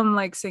to a film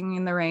like Singing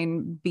in the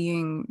Rain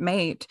being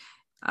made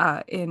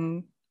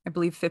in, I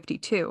believe,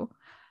 52.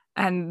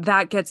 And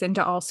that gets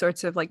into all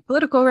sorts of like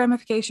political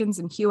ramifications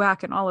and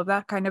HUAC and all of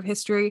that kind of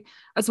history,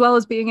 as well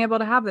as being able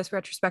to have this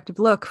retrospective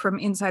look from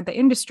inside the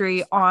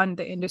industry on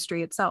the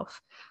industry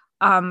itself.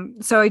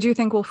 So I do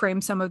think we'll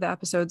frame some of the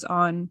episodes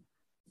on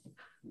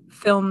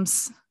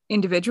films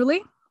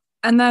individually,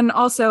 And then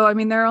also, I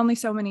mean, there are only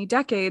so many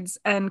decades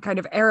and kind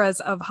of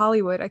eras of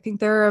Hollywood. I think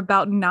there are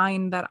about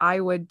 9 that I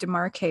would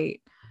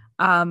demarcate.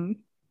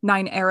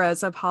 9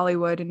 eras of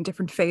Hollywood in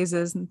different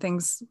phases and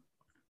things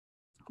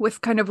with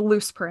kind of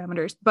loose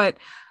parameters. But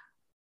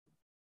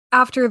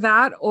after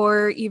that,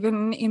 or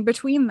even in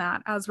between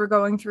that, as we're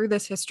going through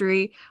this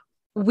history,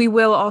 we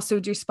will also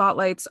do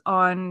spotlights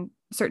on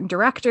certain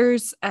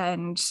directors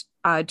and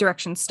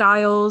direction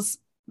styles,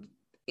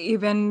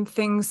 even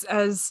things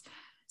as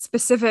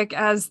specific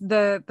as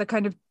the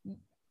kind of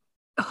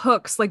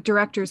hooks, like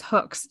directors'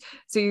 hooks.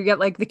 So you get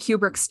like the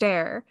Kubrick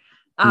stare.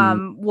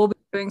 We'll be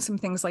doing some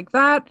things like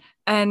that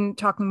and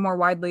talking more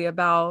widely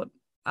about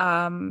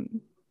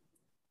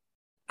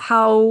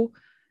how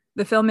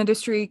the film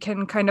industry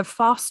can kind of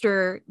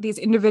foster these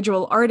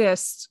individual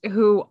artists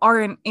who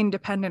aren't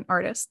independent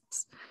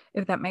artists,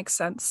 if that makes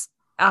sense.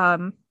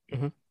 And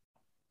Toby,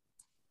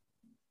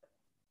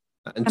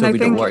 I think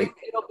don't worry.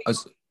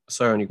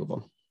 Sorry, you go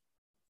on.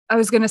 I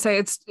was going to say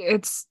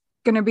it's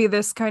going to be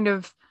this kind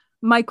of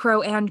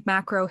micro and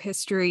macro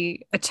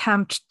history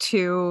attempt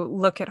to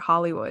look at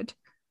Hollywood.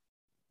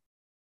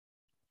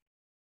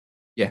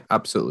 Yeah,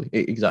 absolutely.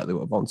 Exactly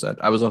what Vaughn said.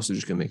 I was also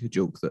just going to make a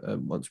joke that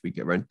once we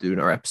get around to doing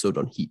our episode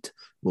on Heat,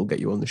 we'll get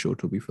you on the show,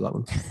 Toby, for that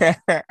one.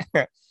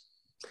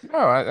 No,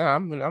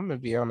 I'm gonna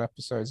be on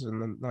episodes in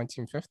the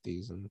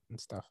 1950s and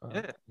stuff.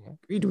 Yeah,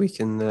 agreed. We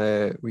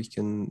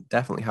can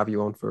definitely have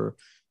you on for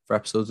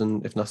episodes,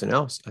 and if nothing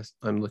else,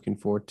 I'm looking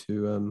forward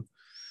to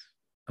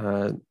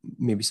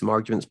maybe some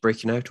arguments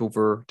breaking out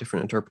over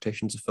different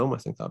interpretations of film. I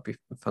think that'd be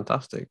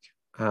fantastic.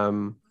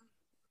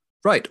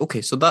 Right.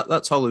 Okay. So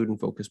that's Hollywood in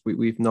Focus.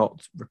 We've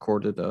not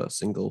recorded a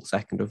single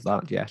second of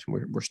that yet,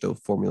 and we're still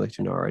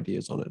formulating our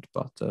ideas on it.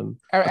 But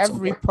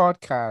every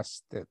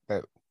podcast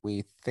that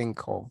we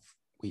think of,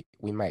 we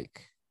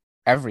make.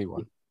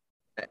 Everyone.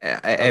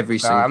 Every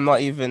so single. I'm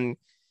not even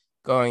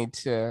going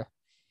to.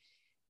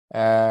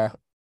 I'm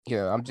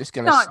just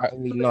going to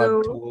slightly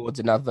nod towards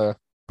another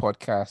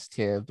podcast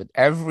here, but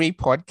every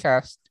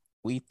podcast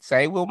we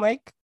say we'll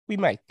make, we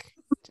make.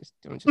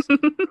 There might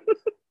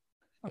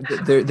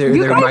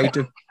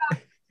have.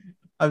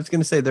 I was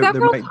going to say there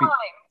might be.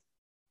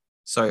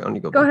 Sorry, on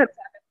you go. Go ahead.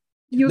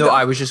 No,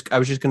 I was just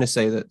going to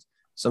say that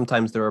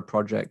sometimes there are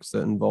projects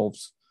that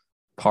involves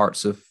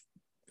parts of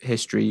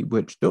history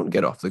which don't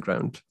get off the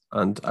ground,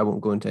 and I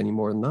won't go into any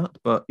more than that.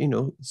 But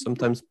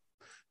sometimes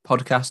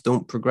podcasts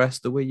don't progress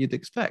the way you'd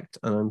expect,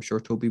 and I'm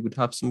sure Toby would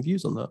have some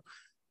views on that.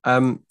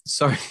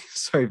 Sorry,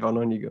 Vaughn,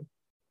 on you go.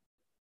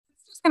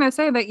 Going to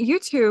say that you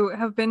two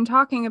have been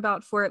talking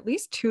about for at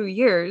least 2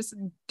 years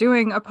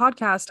doing a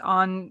podcast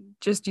on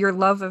just your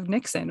love of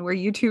Nixon, where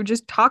you two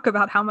just talk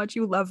about how much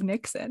you love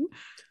Nixon.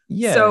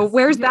 Yeah. So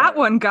where's that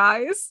one,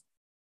 guys?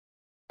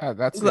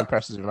 That's an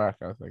impressive remark,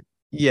 I think.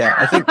 Yeah,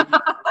 I think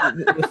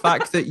the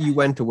fact that you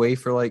went away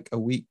for like a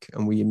week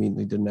and we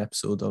immediately did an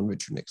episode on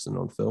Richard Nixon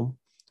on film,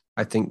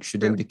 I think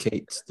should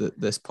indicate that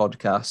this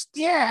podcast.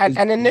 Yeah,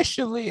 and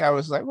initially I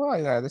was like,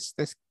 well, this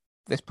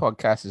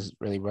podcast is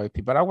really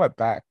ropey, but I went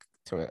back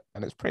to it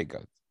and it's pretty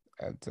good.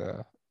 And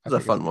it was a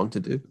fun one to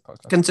do.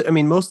 I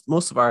mean,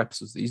 most of our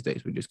episodes these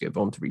days we just get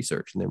Vaughn to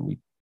research and then we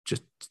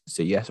just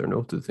say yes or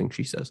no to the things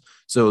she says.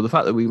 So the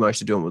fact that we managed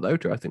to do it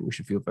without her, I think we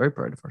should feel very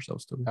proud of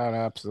ourselves too. Oh, no,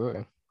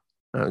 absolutely.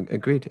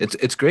 Agreed.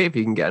 It's great if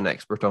you can get an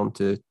expert on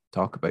to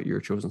talk about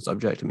your chosen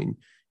subject. I mean,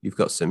 you've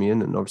got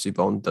Simeon, and obviously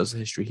Vaughn does the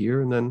history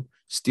here, and then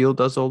Steele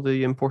does all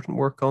the important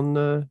work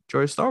on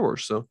Joy of Star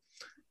Wars. So,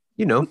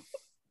 Damn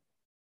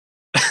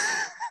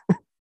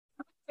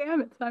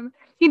it, Simon.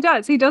 He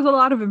does a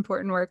lot of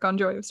important work on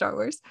Joy of Star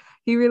Wars.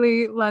 He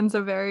really lends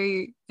a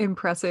very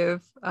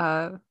impressive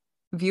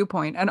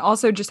viewpoint, and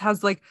also just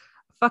has like a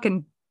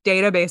fucking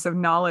database of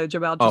knowledge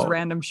about just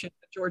random shit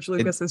that George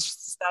Lucas has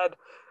said.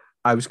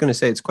 I was going to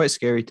say it's quite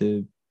scary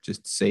to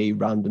just say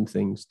random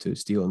things to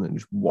Steele and then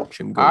just watch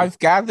him go. I've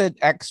gathered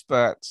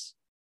experts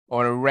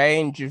on a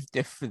range of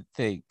different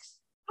things.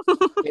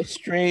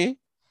 History,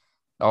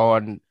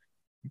 on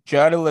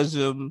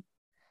journalism,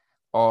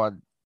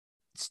 on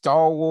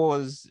Star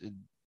Wars,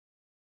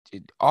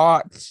 and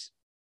art,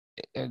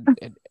 and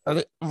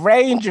a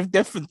range of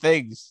different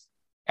things.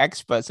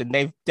 Experts, and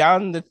they've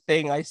done the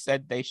thing I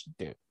said they should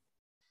do.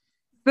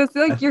 That's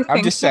like your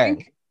I'm just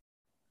saying.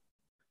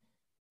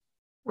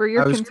 We're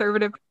your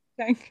conservative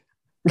tank.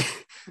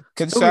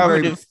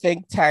 Conservative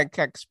think tank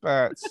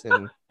experts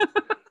and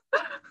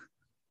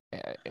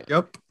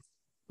yep,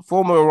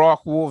 former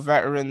Iraq War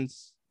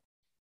veterans,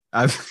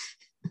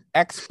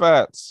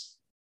 experts,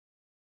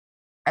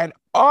 and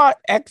art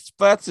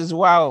experts as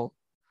well.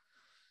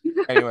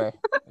 Anyway,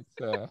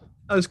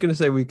 I was going to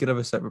say we could have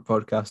a separate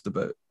podcast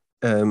about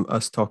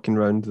us talking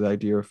around the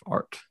idea of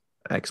art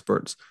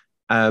experts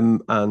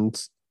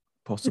and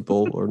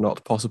possible or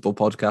not possible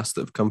podcasts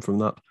that have come from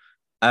that.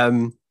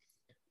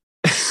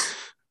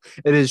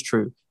 It is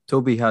true.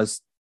 Toby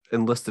has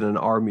enlisted an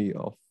army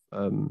of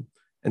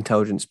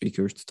intelligent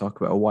speakers to talk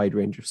about a wide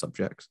range of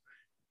subjects,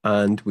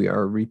 and we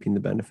are reaping the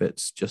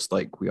benefits just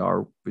like we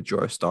are with Joy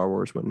of Star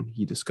Wars when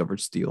he discovered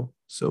Steele.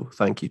 So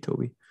thank you,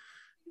 Toby.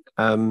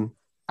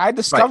 I I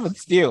discovered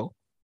steel.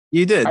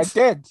 You did. I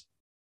did.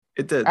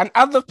 It did. And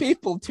other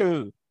people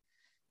too.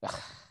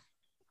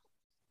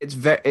 It's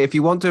very. If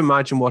you want to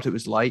imagine what it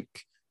was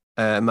like,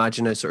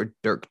 imagine a sort of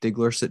Dirk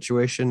Diggler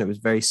situation. It was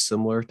very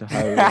similar to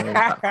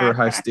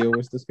how steel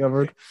was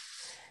discovered.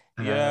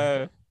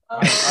 Yeah.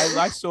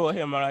 I saw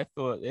him and I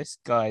thought this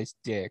guy's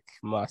dick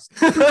must.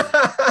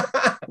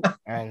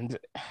 and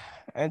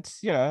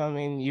I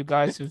mean, you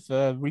guys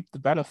have reaped the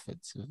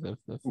benefits of that.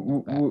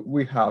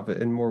 We have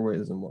it in more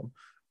ways than one.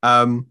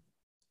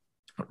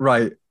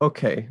 Right.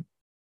 Okay.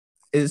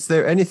 Is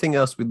there anything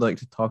else we'd like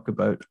to talk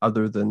about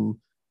other than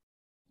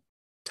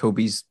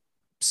Toby's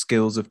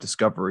skills of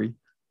discovery?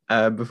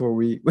 Before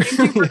we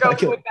Thank you for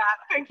going with that.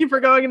 Thank you for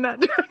going in that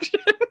direction.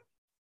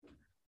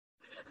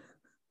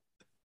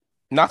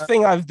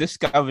 Nothing I've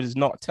discovered is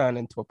not turned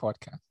into a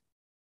podcast.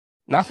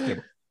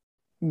 Nothing.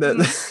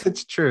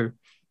 It's true.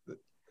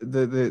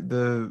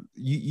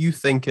 You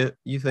think of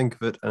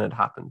it and it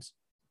happens.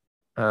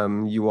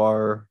 You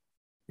are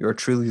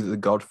truly the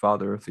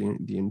godfather of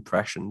the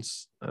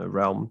impressions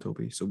realm,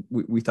 Toby. So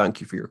we thank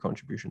you for your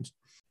contributions.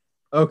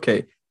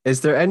 Okay.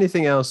 Is there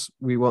anything else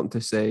we want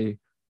to say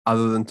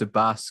other than to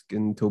bask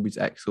in Toby's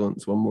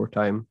excellence one more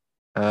time?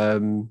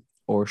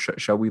 Or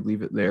shall we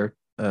leave it there?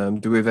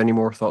 Do we have any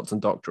more thoughts on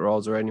Dr.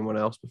 Oz or anyone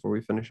else before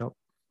we finish up?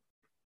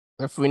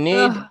 If we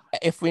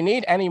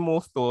need any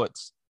more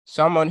thoughts,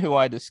 someone who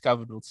I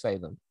discovered will say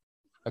them.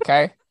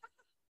 Okay?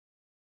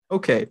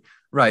 Okay.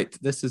 Right.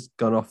 This has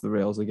gone off the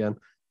rails again.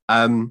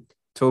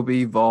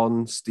 Toby,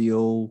 Vaughn,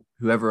 Steele,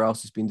 whoever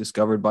else has been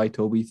discovered by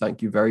Toby,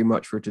 thank you very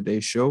much for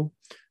today's show.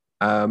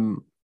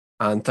 And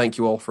thank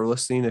you all for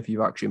listening if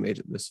you've actually made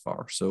it this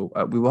far. So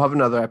we will have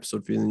another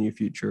episode for you in the near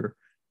future,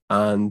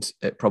 and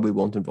it probably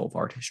won't involve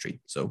art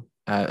history. So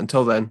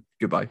until then,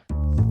 goodbye.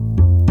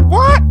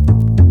 What?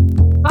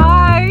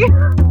 Bye.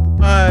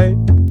 Bye.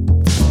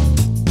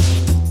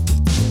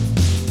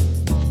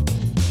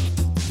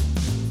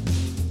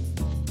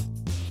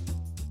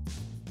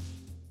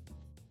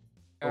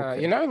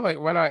 Okay. Like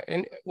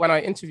when I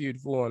interviewed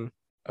Vaughn,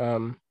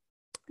 I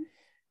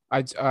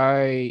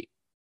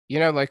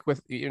like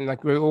with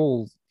like we're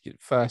all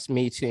first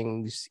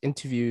meetings,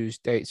 interviews,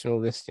 dates, and all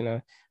this.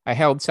 I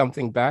held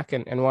something back,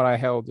 and what I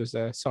held was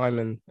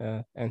Simon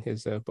and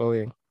his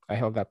bullying. I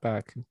held that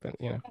back, but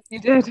you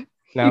did.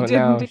 Now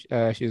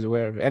she's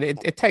aware of it, and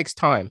it takes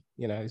time.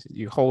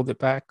 You hold it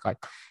back.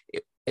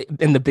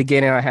 In the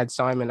beginning, I had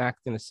Simon act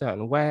in a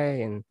certain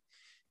way, and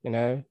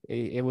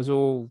it was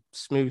all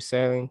smooth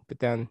sailing. But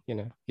then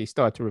he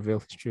started to reveal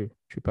his true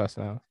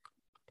personality.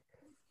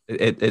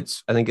 I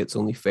think it's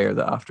only fair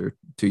that after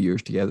 2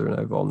 years together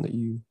now, Vaughn, that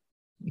you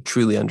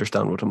truly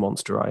understand what a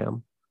monster I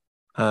am.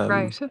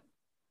 Right.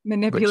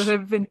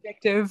 Manipulative,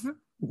 vindictive.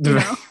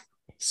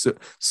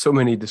 So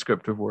many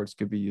descriptive words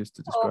could be used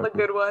to describe all the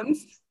good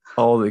ones.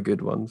 All the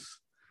good ones.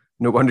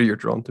 No wonder you're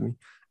drawn to me.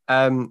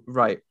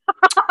 Right.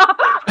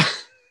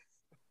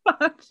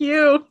 Fuck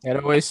you. It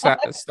always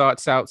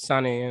starts out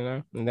sunny,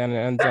 and then it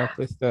ends up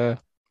with the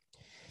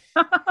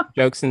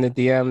jokes in the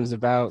DMs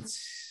about.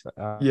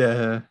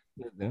 Yeah.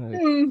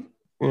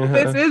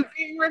 This is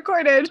being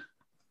recorded.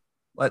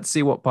 Let's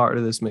see what part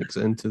of this makes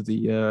it into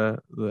the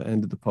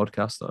end of the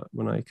podcast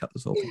when I cut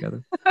this all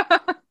together.